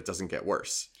this so that it doesn't get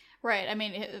worse. Right. I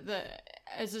mean,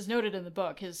 as is noted in the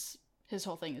book, his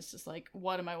whole thing is just like,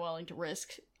 what am I willing to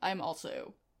risk? I'm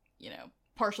also, you know,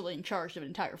 partially in charge of an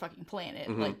entire fucking planet.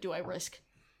 Mm-hmm. Like, do I risk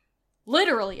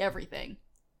literally everything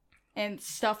and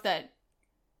stuff that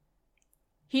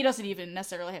he doesn't even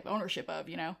necessarily have ownership of,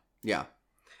 you know? Yeah.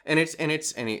 And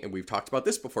we've talked about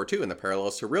this before too, in the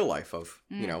parallels to real life of,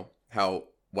 you know, how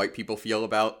white people feel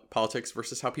about politics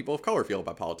versus how people of color feel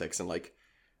about politics. And like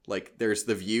there's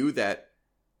the view that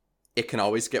it can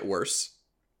always get worse,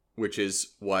 which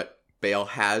is what Bail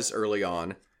has early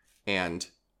on and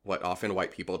what often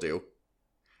white people do.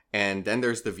 And then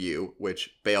there's the view,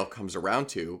 which Bail comes around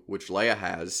to, which Leia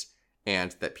has,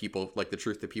 and that people, like the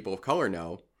truth that people of color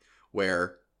know,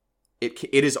 where it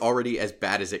is already as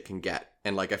bad as it can get.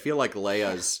 And like, I feel like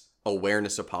Leia's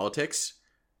awareness of politics,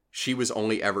 she was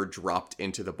only ever dropped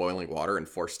into the boiling water and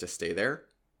forced to stay there.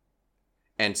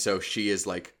 And so she is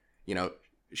like, you know,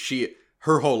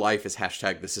 her whole life is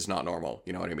 #this is not normal.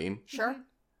 You know what I mean? Sure.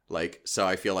 Like, so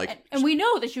I feel like... And we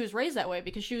know that she was raised that way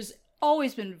because she was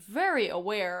always been very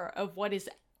aware of what is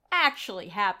actually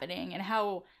happening and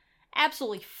how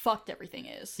absolutely fucked everything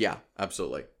is. Yeah,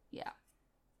 absolutely. Yeah.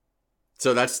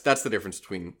 So that's the difference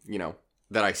between, you know,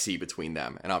 that I see between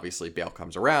them. And obviously Bail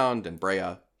comes around and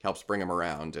Breya helps bring him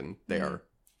around, and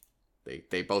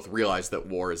they both realize that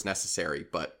war is necessary,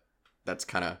 but that's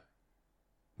kind of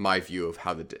my view of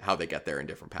how they get there in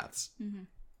different paths. Mm-hmm.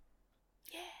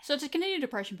 Yeah. So to continue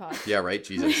Depression Pod. Yeah, right?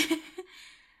 Jesus.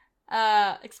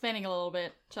 Expanding a little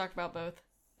bit, talked about both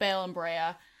Bail and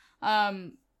Breya.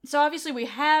 So obviously we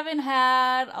haven't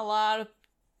had a lot of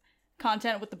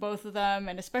content with the both of them,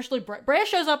 and especially Breya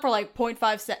shows up for like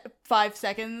 0.5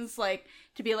 seconds, like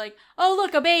to be like, oh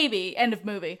look, a baby, end of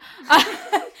movie.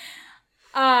 But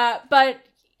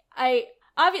I've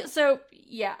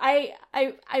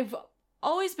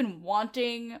always been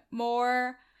wanting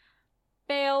more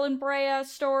Bail and Breya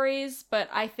stories, but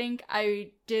I think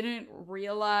I didn't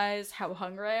realize how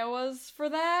hungry I was for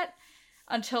that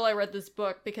until I read this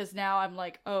book, because now I'm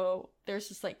like, oh,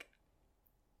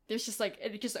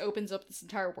 it just opens up this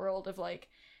entire world of like,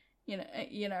 you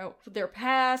know, their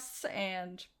pasts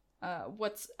and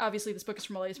what's, obviously this book is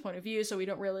from Leia's point of view, so we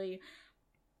don't really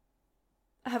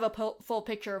have a full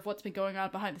picture of what's been going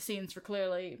on behind the scenes for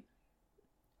clearly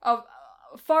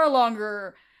far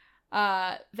longer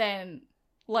than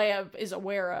Leia is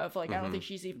aware of. Like, I don't Mhm. think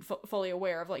she's even fully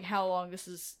aware of, like, how long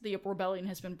the rebellion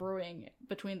has been brewing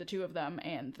between the two of them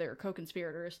and their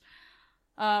co-conspirators.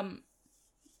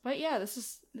 But yeah, this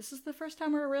is the first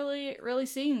time we're really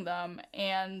seeing them,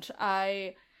 and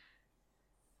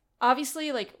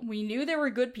obviously, like, we knew they were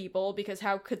good people, because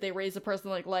how could they raise a person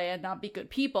like Leia and not be good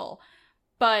people?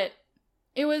 But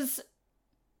it was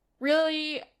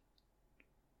really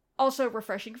also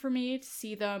refreshing for me to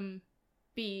see them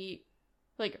be,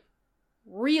 like,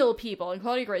 real people. And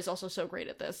Claudia Gray is also so great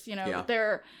at this. You know, Yeah.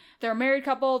 they're a married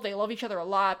couple. They love each other a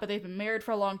lot, but they've been married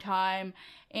for a long time.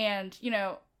 And, you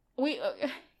know,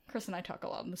 Chris and I talk a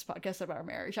lot on this podcast about our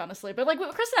marriage, honestly. But, like,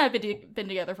 Chris and I have been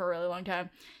together for a really long time.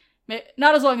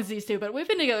 Not as long as these two, but we've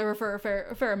been together for a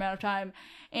fair amount of time.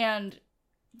 And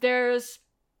there's,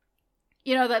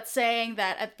 you know, that saying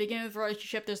that at the beginning of the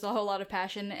relationship, there's a whole lot of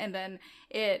passion, and then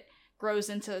it grows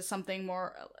into something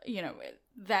more, you know,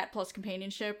 that plus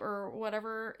companionship or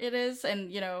whatever it is.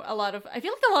 And, you know, I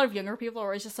feel like a lot of younger people are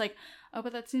always just like, oh,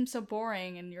 but that seems so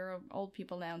boring, and you're old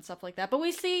people now and stuff like that. But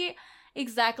we see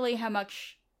exactly how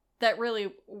much that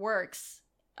really works,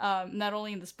 not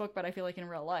only in this book, but I feel like in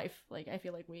real life. Like, I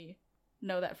feel like we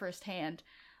know that firsthand.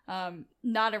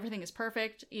 Not everything is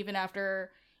perfect, even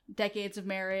after decades of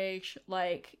marriage.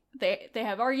 Like, they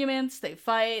have arguments, they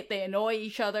fight, they annoy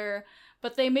each other,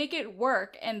 but they make it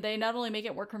work. And they not only make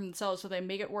it work for themselves, so they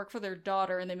make it work for their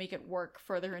daughter, and they make it work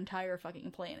for their entire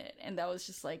fucking planet. And that was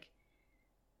just, like,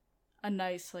 a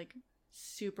nice, like,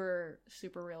 super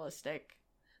realistic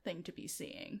thing to be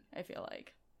seeing, I feel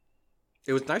like.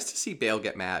 It was nice to see Bail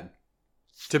get mad,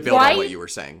 to build on what you were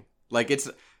saying. Like, it's,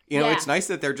 you know, it's nice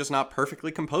that they're just not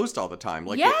perfectly composed all the time.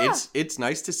 Like, it's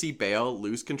nice to see Bail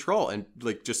lose control and,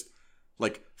 like, just,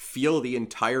 like, feel the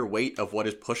entire weight of what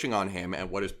is pushing on him and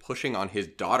what is pushing on his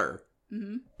daughter,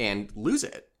 and lose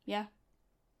it. Yeah,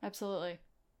 absolutely.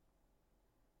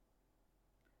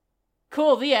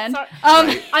 Cool, the end. Sorry.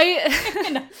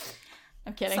 No,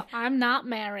 I'm kidding. So I'm not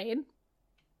married.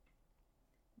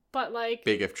 But, like...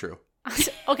 Big if true.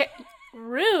 Okay,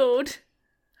 rude.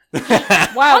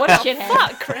 Wow, what a shithead.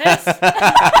 Fuck, Chris.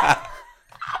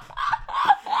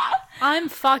 I'm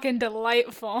fucking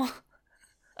delightful.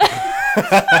 No,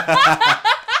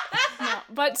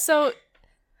 but so,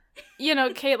 you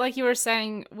know, Kate, like you were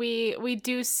saying, we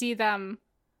do see them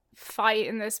fight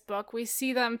in this book. We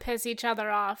see them piss each other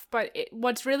off. But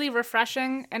what's really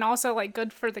refreshing and also, like,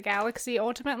 good for the galaxy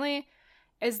ultimately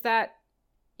is that,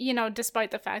 you know,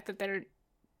 despite the fact that they're,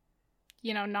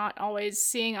 you know, not always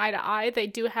seeing eye to eye, they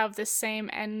do have the same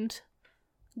end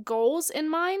goals in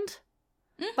mind.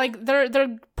 Like,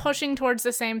 they're pushing towards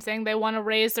the same thing. They want to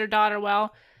raise their daughter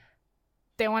well.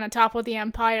 They want to topple the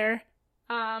Empire.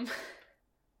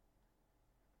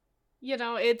 You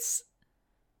know,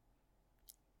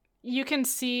 you can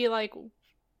see, like,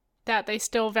 that they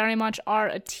still very much are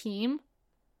a team,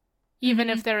 even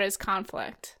if there is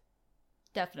conflict.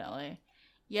 Definitely.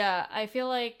 Yeah, I feel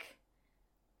like,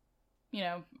 you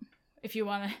know, if you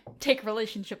want to take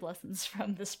relationship lessons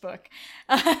from this book,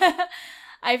 you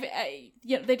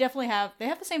know, they definitely have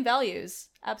the same values,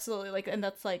 absolutely. Like, and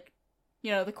that's, like,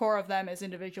 you know, the core of them as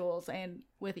individuals and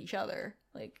with each other,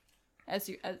 like, as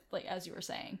you were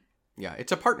saying. Yeah,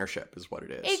 it's a partnership, is what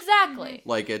it is. Exactly.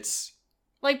 Like, it's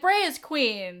like, Bray is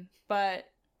queen, but,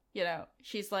 you know,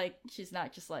 she's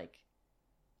not just, like,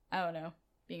 I don't know,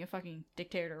 being a fucking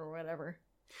dictator or whatever.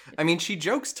 I mean, she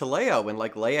jokes to Leia when,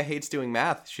 like, Leia hates doing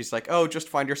math. She's like, "Oh, just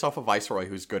find yourself a viceroy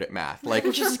who's good at math." Like,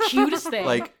 Which is the cutest thing.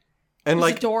 like, and it's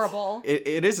like, adorable.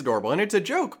 It is adorable, and it's a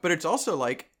joke, but it's also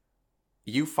like,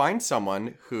 you find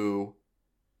someone who,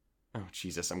 oh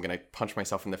Jesus, I'm gonna punch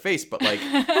myself in the face, but like,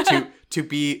 to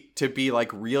be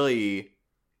like really,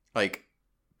 like,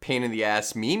 pain in the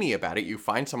ass memey about it. You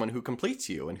find someone who completes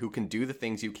you and who can do the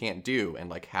things you can't do, and,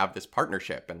 like, have this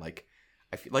partnership, and, like,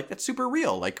 I feel like that's super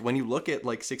real. Like, when you look at,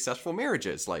 like, successful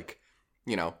marriages, like,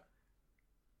 you know,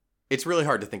 it's really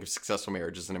hard to think of successful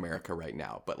marriages in America right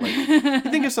now. But, like,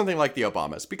 think of something like the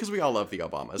Obamas, because we all love the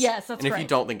Obamas. Yes, that's And if right. you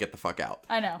don't, then get the fuck out.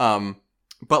 I know.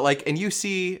 But, like, and you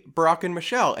see Barack and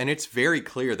Michelle, and it's very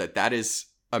clear that that is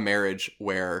a marriage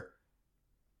where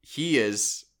he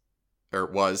is, or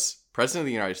was, president of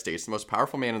the United States, the most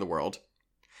powerful man in the world.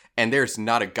 And there's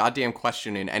not a goddamn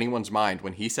question in anyone's mind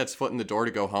when he sets foot in the door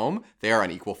to go home, they are on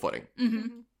equal footing. Mm-hmm.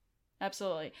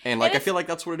 Absolutely. And, like, I feel like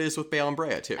that's what it is with Bail and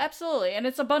Brea, too. Absolutely. And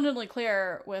it's abundantly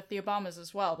clear with the Obamas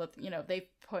as well that, you know, they've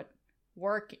put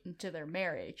work into their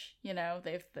marriage. You know,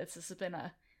 this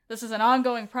is an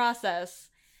ongoing process,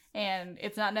 and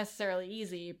it's not necessarily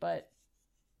easy, but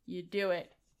you do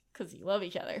it because you love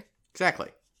each other.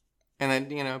 Exactly. And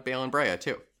then, you know, Bail and Brea,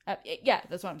 too. Yeah,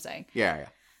 that's what I'm saying. Yeah.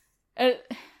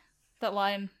 That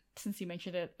line, since you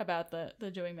mentioned it about the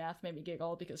doing math, made me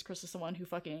giggle because Chris is the one who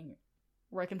fucking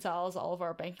reconciles all of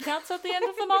our bank accounts at the end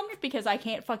of the month because I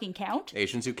can't fucking count.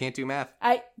 Asians who can't do math.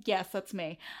 Yes, that's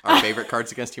me. Our favorite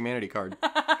Cards Against Humanity card.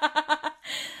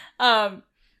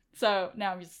 So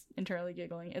now I'm just internally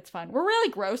giggling. It's fine. We're really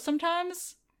gross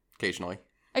sometimes. Occasionally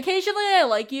I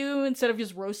like you instead of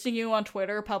just roasting you on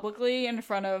Twitter publicly in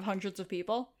front of hundreds of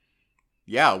people.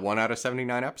 Yeah, 1 out of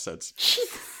 79 episodes.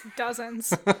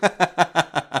 Dozens.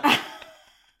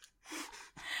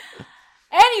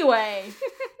 Anyway.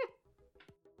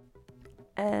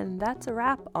 And that's a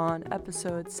wrap on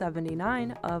episode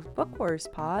 79 of Book Wars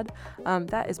Pod.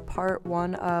 That is part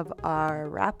 1 of our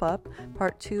wrap up.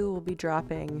 Part 2 will be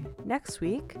dropping next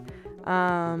week.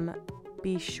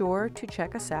 Be sure to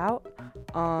check us out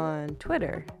on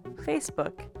Twitter,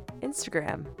 Facebook,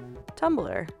 Instagram,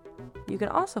 Tumblr. You can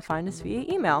also find us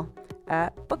via email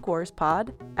at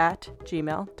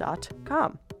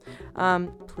bookwarspod@gmail.com.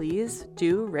 Please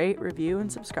do rate, review,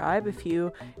 and subscribe if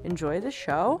you enjoy the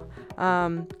show.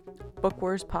 Book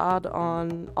Wars Pod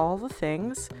on all the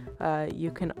things.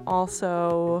 You can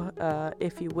also,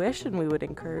 if you wish, and we would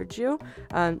encourage you,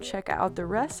 check out the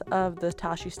rest of the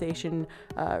Tashi Station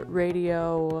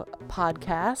radio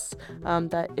podcasts.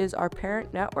 That is our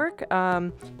parent network.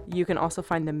 You can also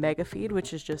find the mega feed,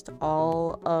 which is just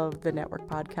all of the network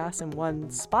podcasts in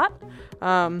one spot.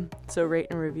 So rate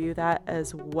and review that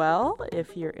as well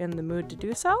if you're in the mood to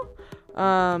do so.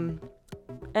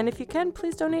 And if you can,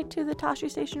 please donate to the Tashi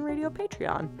Station Radio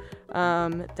Patreon.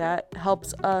 That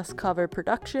helps us cover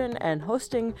production and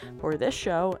hosting for this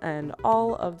show and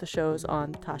all of the shows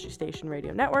on the Tashi Station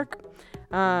Radio Network.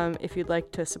 If you'd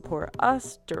like to support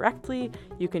us directly,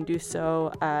 you can do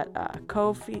so at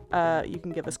Ko-fi. You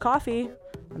can give us coffee.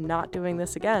 I'm not doing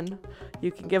this again. You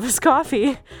can give us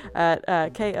coffee at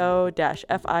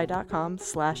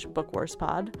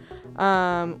ko-fi.com/bookwarspod.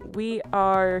 We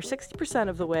are 60%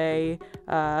 of the way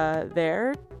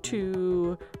there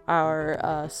to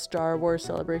our Star Wars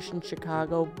Celebration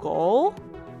Chicago goal.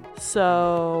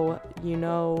 So,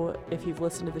 if you've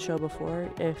listened to the show before,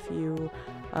 if you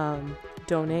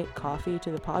donate coffee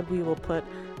to the pod, we will put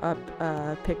up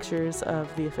pictures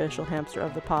of the official hamster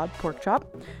of the pod, Pork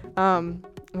Chop.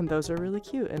 And those are really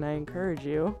cute, and I encourage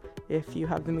you, if you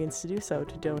have the means to do so,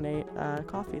 to donate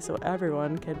coffee so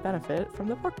everyone can benefit from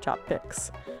the pork chop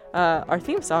pics. Our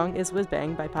theme song is Whiz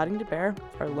Bang by Poddington Bear.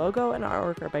 Our logo and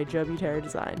artwork are by Joe Butera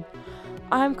Design.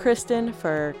 I'm Kristen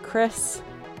for Chris,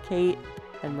 Kate,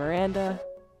 and Miranda,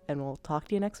 and we'll talk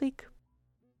to you next week.